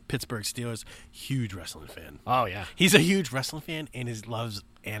Pittsburgh Steelers, huge wrestling fan. Oh yeah, he's a huge wrestling fan and he loves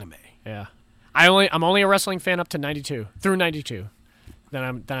anime. Yeah, I'm only a wrestling fan up to 92 through 92.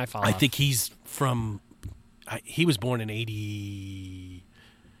 Then I follow. I think he's from. He was born in 80.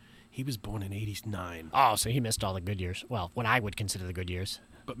 He was born in 89. Oh, so he missed all the good years. Well, what I would consider the good years.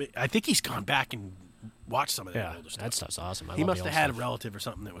 But I think he's gone back and watched some of that older stuff. That stuff's awesome. He must have had a relative or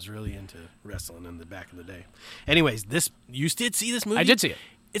something that was really into wrestling in the back in the day. Anyways, you did see this movie? I did see it.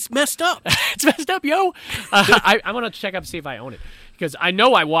 It's messed up. It's messed up, yo. I'm going to check up and see if I own it. Because I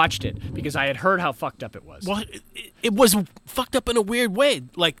know I watched it because I had heard how fucked up it was. Well, it was fucked up in a weird way.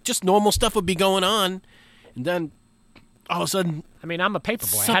 Like, just normal stuff would be going on, and then all of a sudden... I mean, I'm a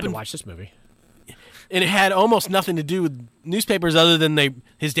paperboy. I had to watch this movie. And it had almost nothing to do with newspapers other than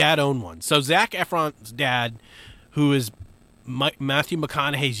his dad owned one. So Zac Efron's dad, who is Matthew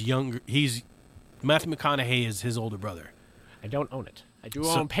McConaughey's Matthew McConaughey is his older brother. I don't own it. I do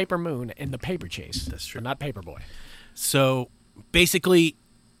own Paper Moon and The Paper Chase. That's true. But not Paperboy. So basically,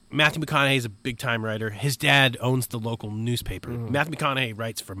 Matthew McConaughey is a big-time writer. His dad owns the local newspaper. Mm-hmm. Matthew McConaughey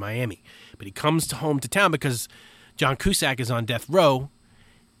writes for Miami. But he comes home to town because John Cusack is on death row,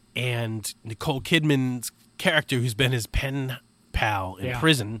 and Nicole Kidman's character, who's been his pen pal in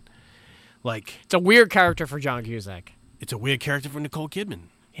prison, it's a weird character for John Cusack. It's a weird character for Nicole Kidman.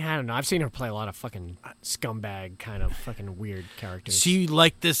 Yeah, I don't know. I've seen her play a lot of fucking scumbag kind of fucking weird characters. She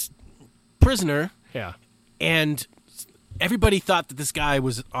liked this prisoner. Yeah. And everybody thought that this guy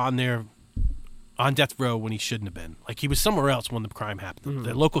was on death row when he shouldn't have been. Like, he was somewhere else when the crime happened. Mm-hmm.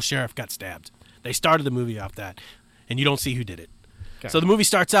 The local sheriff got stabbed. They started the movie off that, and you don't see who did it. Okay. So the movie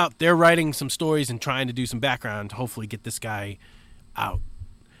starts out, they're writing some stories and trying to do some background to hopefully get this guy out.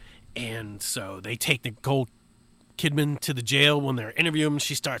 And so they take Nicole Kidman to the jail. When they're interviewing him,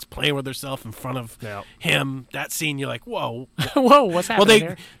 she starts playing with herself in front of him. That scene, you're like, whoa. Whoa, what's happening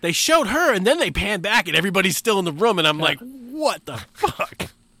here? They showed her, and then they pan back, and everybody's still in the room, and I'm like, what the fuck?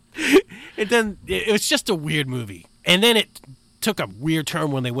 And then it was just a weird movie. And then it took a weird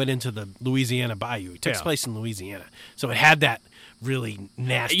turn when they went into the Louisiana Bayou. It takes place in Louisiana. So it had that really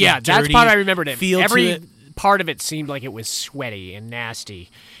nasty, that's dirty part I remembered it. feel Every to it. part of it seemed like it was sweaty and nasty.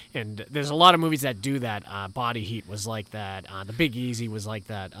 And there's a lot of movies that do that. Body Heat was like that. The Big Easy was like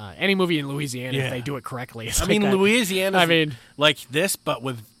that. Any movie in Louisiana, if they do it correctly, is like that. Louisiana's like this, but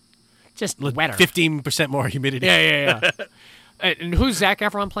with just wetter. 15% more humidity. Yeah. And who's Zac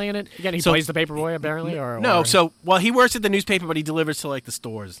Efron playing it? Again, he plays the paperboy, apparently? No, so, he works at the newspaper, but he delivers to, like, the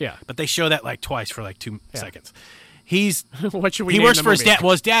stores. Yeah. But they show that, like, twice for, like, 2 seconds. What should we He name works the for his movie? dad.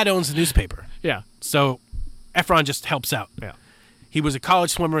 Well, his dad owns the newspaper. Yeah. So Efron just helps out. Yeah. He was a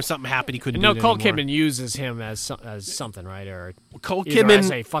college swimmer. Something happened. He couldn't do it Cole anymore. Kidman uses him as something, right? Or Cole either Kidman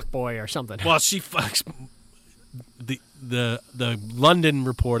as a fuckboy or something. Well, she fucks the London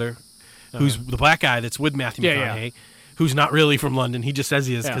reporter, who's the black guy that's with Matthew McConaughey, who's not really from London. He just says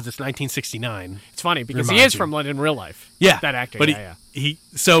he is because it's 1969. It's funny because he is from London in real life. Yeah, that actor. But he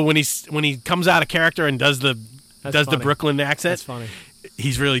so when he comes out of character and does the Brooklyn accent, that's funny.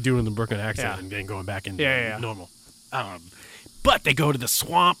 He's really doing the Brooklyn accent and then going back into normal. But they go to the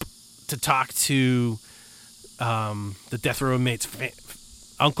swamp to talk to the death row inmate's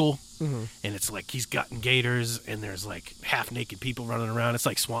uncle, and it's like he's gotten gators, and there's like half naked people running around. It's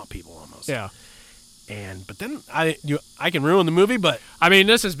like swamp people almost. Yeah. But then I can ruin the movie, but I mean,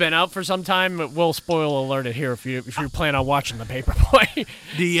 this has been out for some time. We'll spoil alert it here if you plan on watching The Paperboy.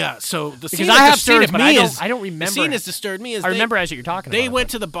 The scene I have seen it, disturbed but me I don't remember. The scene that disturbed me is I remember as you're talking about it. They went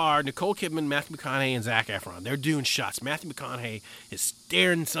to the bar. Nicole Kidman, Matthew McConaughey, and Zac Efron. They're doing shots. Matthew McConaughey is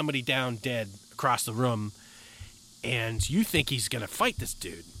staring somebody down dead across the room, and you think he's gonna fight this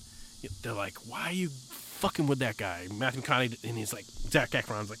dude. They're like, "Why are you fucking with that guy?" Matthew McConaughey, and he's like, Zac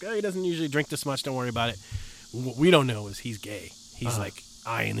Efron's like, "Oh, he doesn't usually drink this much. Don't worry about it." What we don't know is he's gay. He's like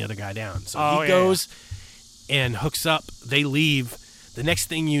eyeing the other guy down. So he goes and hooks up. They leave. The next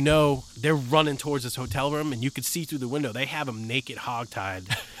thing you know, they're running towards this hotel room, and you could see through the window. They have him naked,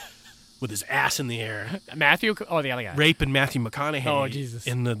 hogtied, with his ass in the air. Matthew? Oh, the other guy. Raping Matthew McConaughey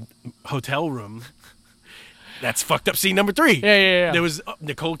in the hotel room. That's fucked up scene number 3. Yeah. There was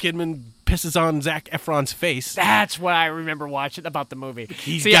Nicole Kidman pisses on Zac Efron's face. That's what I remember watching about the movie.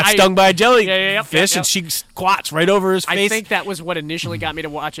 He got stung by a jellyfish, and she squats right over his face. I think that was what initially got me to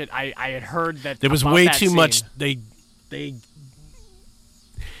watch it. I had heard that there was way too much. They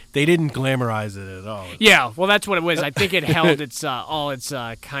didn't glamorize it at all. Yeah, well, that's what it was. I think it held its all its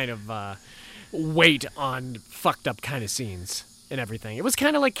kind of weight on fucked up kind of scenes and everything. It was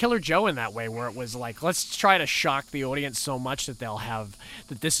kind of like Killer Joe in that way, where it was like, let's try to shock the audience so much that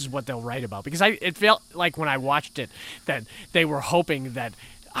that this is what they'll write about. Because it felt like when I watched it that they were hoping that,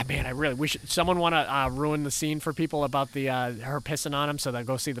 man, I really wish someone want to ruin the scene for people about the her pissing on him, so they'll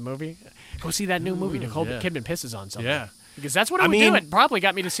go see the movie. Go see that new movie. Nicole Kidman pisses on something. Yeah. Because that's what it would do. It probably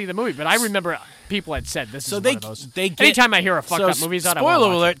got me to see the movie. But I remember people had said this is one of those. Anytime I hear a fucked up movie,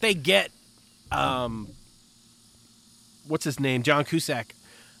 spoiler alert, they get what's his name, John Cusack,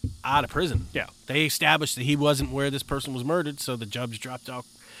 out of prison. Yeah. They established that he wasn't where this person was murdered, so the judge dropped off.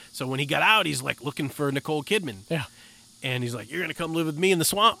 So when he got out, he's like looking for Nicole Kidman. Yeah. And he's like, "You're gonna come live with me in the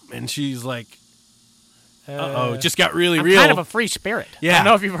swamp," and she's like, it just got really real. Kind of a free spirit. Yeah. I don't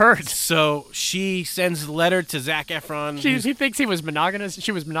know if you've heard. So she sends a letter to Zac Efron. He thinks he was monogamous.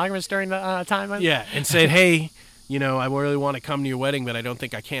 She was monogamous during the time. Yeah, and said, "Hey, I really want to come to your wedding, but I don't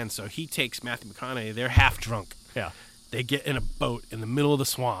think I can." So he takes Matthew McConaughey. They're half drunk. Yeah. They get in a boat in the middle of the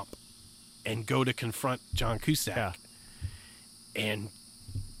swamp and go to confront John Cusack. Yeah. And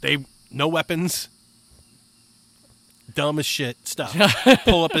no weapons. Dumb as shit stuff.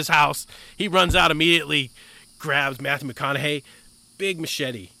 Pull up his house. He runs out immediately, grabs Matthew McConaughey, big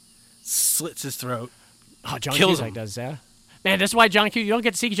machete, slits his throat. Oh, John kills Cusack him. does, yeah. Man, that's why you don't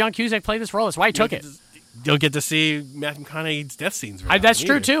get to see John Cusack play this role. That's why he took it. You don't get to see Matthew McConaughey's death scenes. That's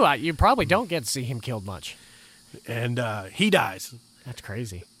true, too. You probably don't get to see him killed much. And he dies. That's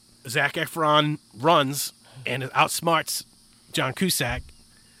crazy. Zac Efron runs and outsmarts John Cusack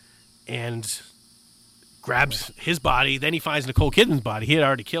and grabs his body. Then he finds Nicole Kidman's body. He had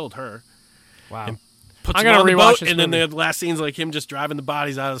already killed her. Wow. And puts I'm him gonna on the rewatch boat, this and then movie. the last scene's like him just driving the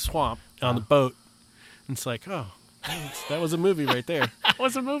bodies out of the swamp on the boat. And it's like, oh, that was a movie right there. That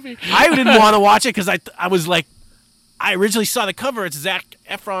was a movie. I didn't want to watch it because I was like, I originally saw the cover. It's Zac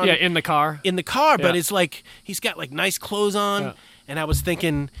Efron. Yeah, in the car. But Yeah. it's like he's got like nice clothes on. Yeah. And I was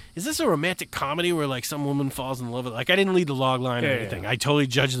thinking, is this a romantic comedy where like some woman falls in love with? Like I didn't read the log line or anything. I totally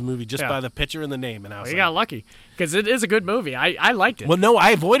judged the movie just by the picture and the name. And I was You like, got lucky because it is a good movie. I liked it. well, no,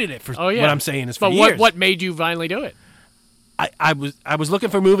 I avoided it for what I'm saying is for but years. what made you finally do it? I was looking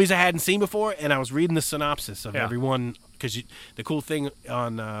for movies I hadn't seen before, and I was reading the synopsis of Yeah. everyone because the cool thing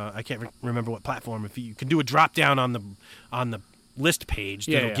on I can't remember what platform, if you can do a drop down on the list page,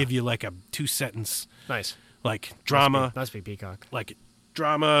 that'll give you like a 2-sentence Nice. like drama, Must be Peacock. like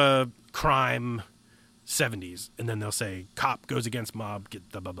drama, crime, 70s, and then they'll say cop goes against mob,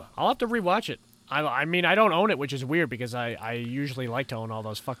 get blah blah blah. I'll have to rewatch it. I mean, I don't own it, which is weird because I usually like to own all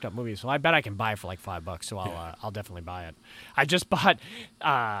those fucked up movies. So I bet I can buy it for like $5. So I'll definitely buy it. I just bought.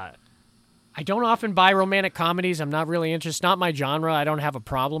 I don't often buy romantic comedies. I'm not really interested. Not my genre. I don't have a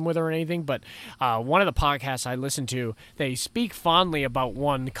problem with it or anything. But one of the podcasts I listen to, they speak fondly about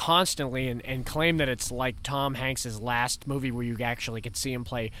one constantly and claim that it's like Tom Hanks' last movie where you actually could see him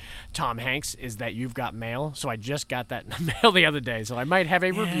play Tom Hanks, is that You've Got Mail. So I just got that in the mail the other day. So I might have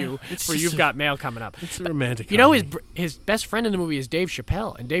a review for You've Got Mail coming up. It's a romantic You know, comedy. his best friend in the movie is Dave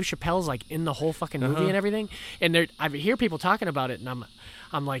Chappelle. And Dave Chappelle's like in the whole fucking movie and everything. And I hear people talking about it and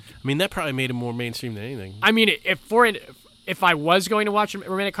I'm like, I mean, that probably made him more mainstream than anything. I mean, if I was going to watch a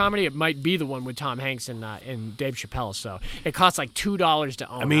romantic comedy, it might be the one with Tom Hanks and Dave Chappelle. So it costs like $2 to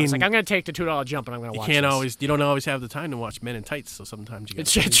own. I mean, was like, I'm going to take the $2 jump and I'm going to watch. You don't always have the time to watch Men in Tights. So sometimes you.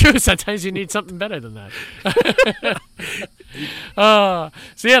 It's true. Sometimes you need something better than that.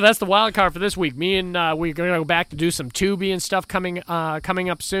 So yeah, that's the wild card for this week. Me and we're going to go back to do some Tubi and stuff coming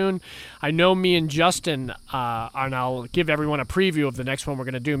up soon. I know me and Justin, and I'll give everyone a preview of the next one we're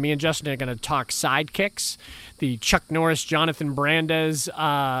going to do. Me and Justin are going to talk Sidekicks, the Chuck Norris, Jonathan Brandis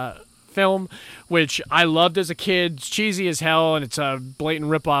film, which I loved as a kid. It's cheesy as hell, and it's a blatant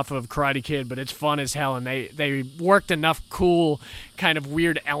ripoff of Karate Kid, but it's fun as hell, and they worked enough cool kind of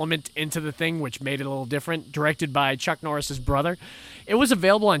weird element into the thing, which made it a little different. Directed by Chuck Norris's brother. It was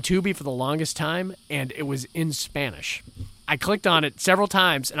available on Tubi for the longest time, and it was in Spanish. I clicked on it several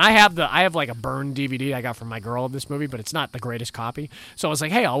times, and I have like a burned DVD I got from my girl of this movie, but it's not the greatest copy. So I was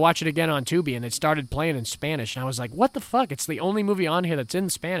like, hey, I'll watch it again on Tubi, and it started playing in Spanish, and I was like, what the fuck? It's the only movie on here that's in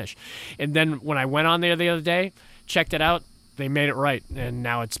Spanish. And then when I went on there the other day, checked it out, they made it right, and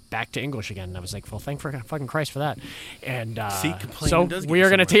now it's back to English again. And I was like, well, thank fucking Christ for that. And so we're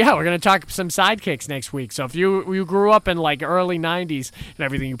gonna talk some Sidekicks next week. So if you grew up in like early '90s and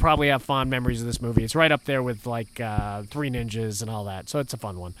everything, you probably have fond memories of this movie. It's right up there with like Three Ninjas and all that. So it's a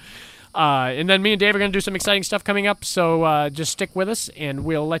fun one. And then me and Dave are going to do some exciting stuff coming up, so just stick with us, and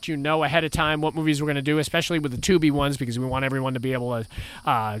we'll let you know ahead of time what movies we're going to do, especially with the Tubi ones, because we want everyone to be able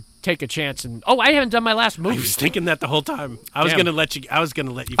to take a chance. And I haven't done my last movie. I was thinking that the whole time. I was going to let you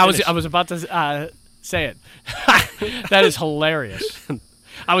finish. I was about to say it. That is hilarious.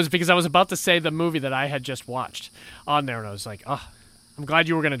 Because I was about to say the movie that I had just watched on there, and I was like, oh, I'm glad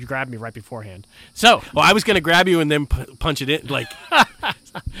you were going to grab me right beforehand. So, well, I was going to grab you and then punch it in. Like,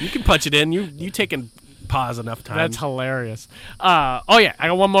 you can punch it in. You taking pause enough time. That's hilarious. I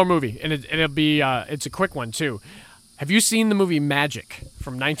got one more movie, and it'll be it's a quick one too. Have you seen the movie Magic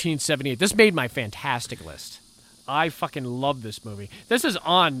from 1978? This made my fantastic list. I fucking love this movie. This is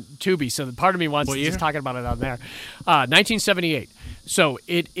on Tubi, so part of me wants to just talking about it on there. 1978. So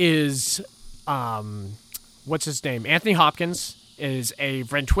it is, what's his name? Anthony Hopkins is a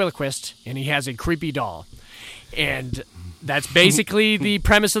ventriloquist, and he has a creepy doll. And that's basically the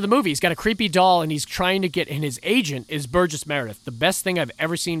premise of the movie. He's got a creepy doll, and he's trying to get, and his agent is Burgess Meredith, the best thing I've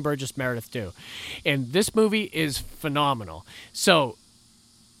ever seen Burgess Meredith do. And this movie is phenomenal. So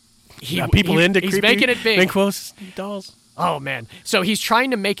he's making it big. Ventriloquist dolls. Oh, man. So he's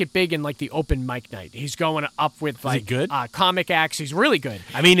trying to make it big in, like, the open mic night. He's going up with, like, comic acts. He's really good.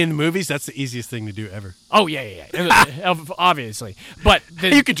 I mean, in the movies, that's the easiest thing to do ever. Oh, yeah. Obviously. But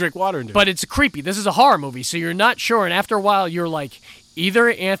you could drink water and do it. But it's creepy. This is a horror movie, so you're not sure. And after a while, you're like, either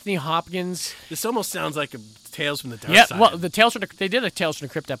Anthony Hopkins... This almost sounds like a Tales from the Dark Side. Yeah, well, they did a Tales from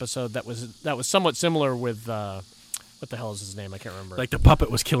the Crypt episode that was somewhat similar with... what the hell is his name? I can't remember. Like the puppet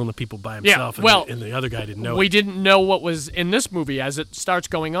was killing the people by himself, and the other guy didn't know we it. didn't know what was in this movie as it starts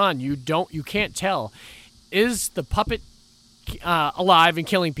going on. You can't tell. Is the puppet alive and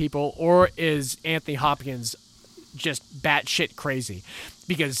killing people, or is Anthony Hopkins just batshit crazy?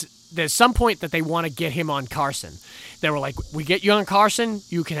 Because there's some point that they want to get him on Carson. They were like, we get you on Carson,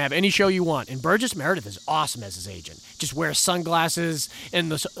 you can have any show you want. And Burgess Meredith is awesome as his agent. Just wears sunglasses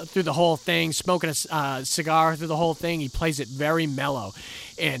through the whole thing, smoking a cigar through the whole thing. He plays it very mellow.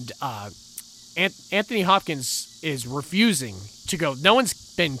 And Anthony Hopkins is refusing to go. No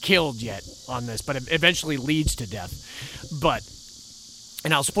one's been killed yet on this, but it eventually leads to death.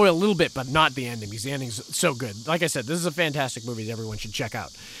 And I'll spoil a little bit, but not the ending, because the ending's so good. Like I said, this is a fantastic movie that everyone should check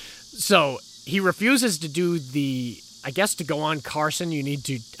out. So he refuses to do to go on Carson, you need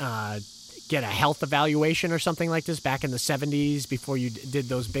to get a health evaluation or something like this back in the 70s before you did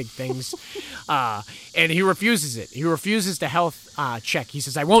those big things. And he refuses it. He refuses the health check. He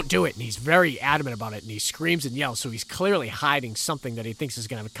says, I won't do it. And he's very adamant about it. And he screams and yells. So he's clearly hiding something that he thinks is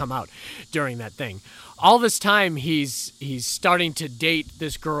going to come out during that thing. All this time, he's starting to date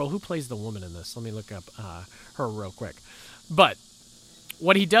this girl. Who plays the woman in this? Let me look up her real quick. But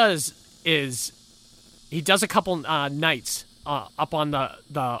what he does is he does a couple nights up on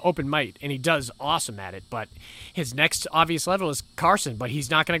the open mic, and he does awesome at it. But his next obvious level is Carson, but he's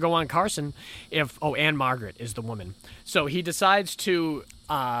not going to go on Carson if Anne Margaret is the woman. So he decides to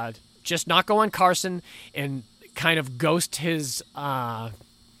just not go on Carson and kind of ghost his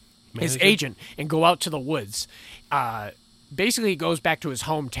agent and go out to the woods. Basically, he goes back to his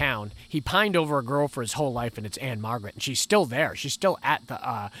hometown. He pined over a girl for his whole life, and it's Anne Margaret, and she's still there. She's still at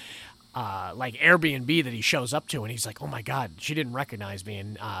the Airbnb that he shows up to, and he's like, oh my God, she didn't recognize me,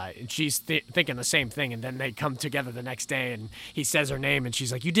 and she's thinking the same thing. And then they come together the next day, and he says her name, and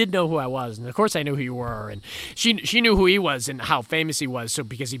she's like, you did know who I was, and of course I knew who you were. And she knew who he was and how famous he was, so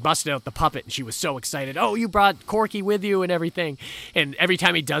because he busted out the puppet, and she was so excited. Oh, you brought Corky with you and everything. And every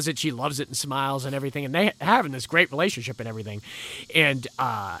time he does it, she loves it and smiles and everything, and they're having this great relationship and everything. And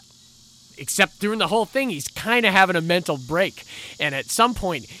except during the whole thing, he's kind of having a mental break. And at some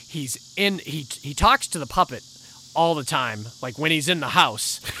point, he talks to the puppet all the time, like when he's in the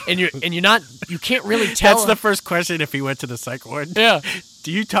house. And you can't really tell. That's the first question if he went to the psych ward. Yeah.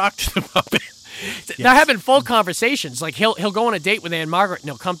 Do you talk to the puppet? Yes. They're having full conversations. Like he'll go on a date with Anne Margaret, and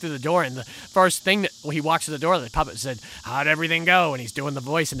he'll come through the door, and the first thing that he walks to the door, the puppet said, how'd everything go? And he's doing the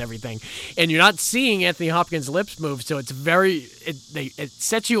voice and everything. And you're not seeing Anthony Hopkins' lips move, so it's it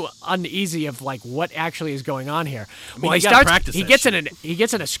sets you uneasy of like what actually is going on here. Well, he gets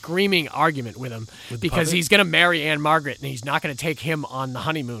in a screaming argument with him because he's gonna marry Anne Margaret, and he's not gonna take him on the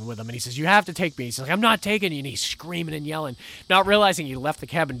honeymoon with him. And he says, you have to take me. He's like, I'm not taking you. And he's screaming and yelling, not realizing he left the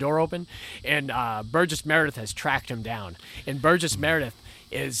cabin door open. And Burgess Meredith has tracked him down, and Burgess Meredith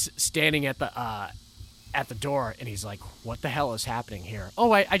is standing at the door, and he's like, what the hell is happening here?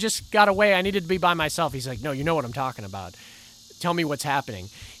 Oh, I just got away. I needed to be by myself. He's like, no, you know what I'm talking about. Tell me what's happening.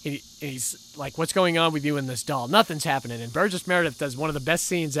 And he's like, what's going on with you and this doll? Nothing's happening. And Burgess Meredith does one of the best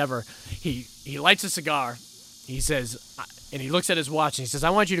scenes ever. He lights a cigar. He says, and he looks at his watch and he says, I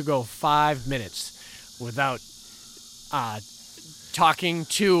want you to go 5 minutes without talking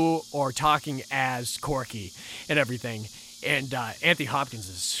to or talking as Corky and everything. And Anthony Hopkins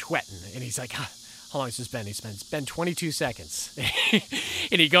is sweating, and he's like, how long has this been? It's been 22 seconds.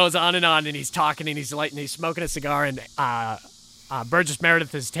 And he goes on, and he's talking, and he's lighting, he's smoking a cigar, and Burgess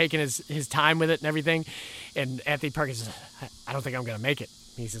Meredith is taking his time with it and everything. And Anthony Perkins says, I don't think I'm going to make it.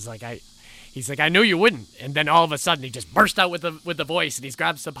 He's like, I knew you wouldn't. And then all of a sudden, he just burst out with the voice, and he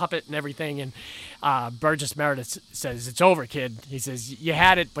grabs the puppet and everything. And Burgess Meredith says, it's over, kid. He says, you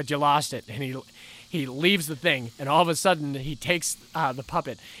had it, but you lost it. And he leaves the thing, and all of a sudden, he takes the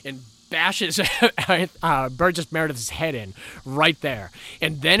puppet and bashes Burgess Meredith's head in right there.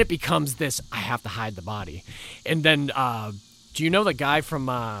 And then it becomes this, I have to hide the body. And then, do you know the guy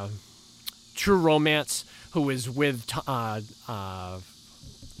from True Romance who is with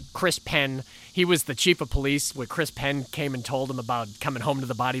Chris Penn? He was the chief of police when Chris Penn came and told him about coming home to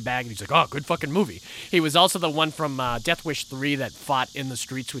the body bag, and he's like, oh, good fucking movie. He was also the one from Death Wish 3 that fought in the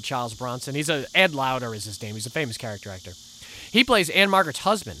streets with Charles Bronson. Ed Lauder is his name. He's a famous character actor. He plays Anne Margaret's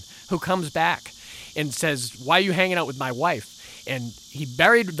husband, who comes back and says, why are you hanging out with my wife? And he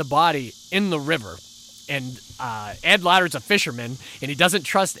buried the body in the river. And Ed Lauder's a fisherman, and he doesn't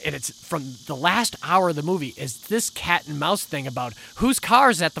trust, and it's from the last hour of the movie is this cat and mouse thing about whose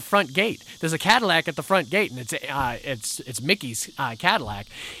car's at the front gate. There's a Cadillac at the front gate, and it's Mickey's Cadillac.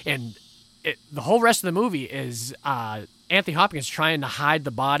 And the whole rest of the movie is Anthony Hopkins trying to hide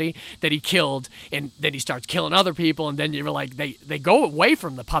the body that he killed, and then he starts killing other people, and then you're like, they go away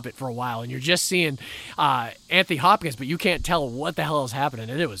from the puppet for a while, and you're just seeing Anthony Hopkins, but you can't tell what the hell is happening,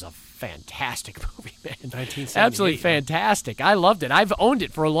 and it was a fantastic movie, man. Absolutely fantastic. I loved it. I've owned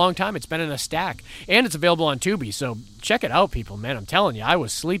it for a long time. It's been in a stack, and it's available on Tubi, so check it out, people, man. I'm telling you, I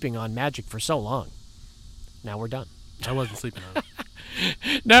was sleeping on magic for so long. Now we're done. I wasn't sleeping on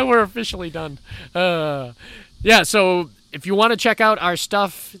it. Now we're officially done. Yeah, so if you want to check out our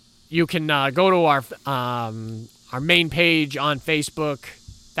stuff, you can go to our main page on Facebook,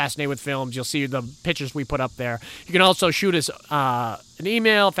 Fascinated with Films. You'll see the pictures we put up there. You can also shoot us an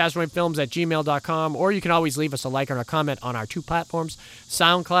email, fascinatedfilms@gmail.com, or you can always leave us a like or a comment on our 2 platforms,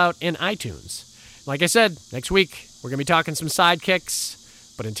 SoundCloud and iTunes. Like I said, next week we're going to be talking some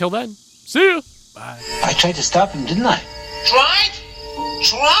sidekicks. But until then, see ya! Bye. I tried to stop him, didn't I? Tried?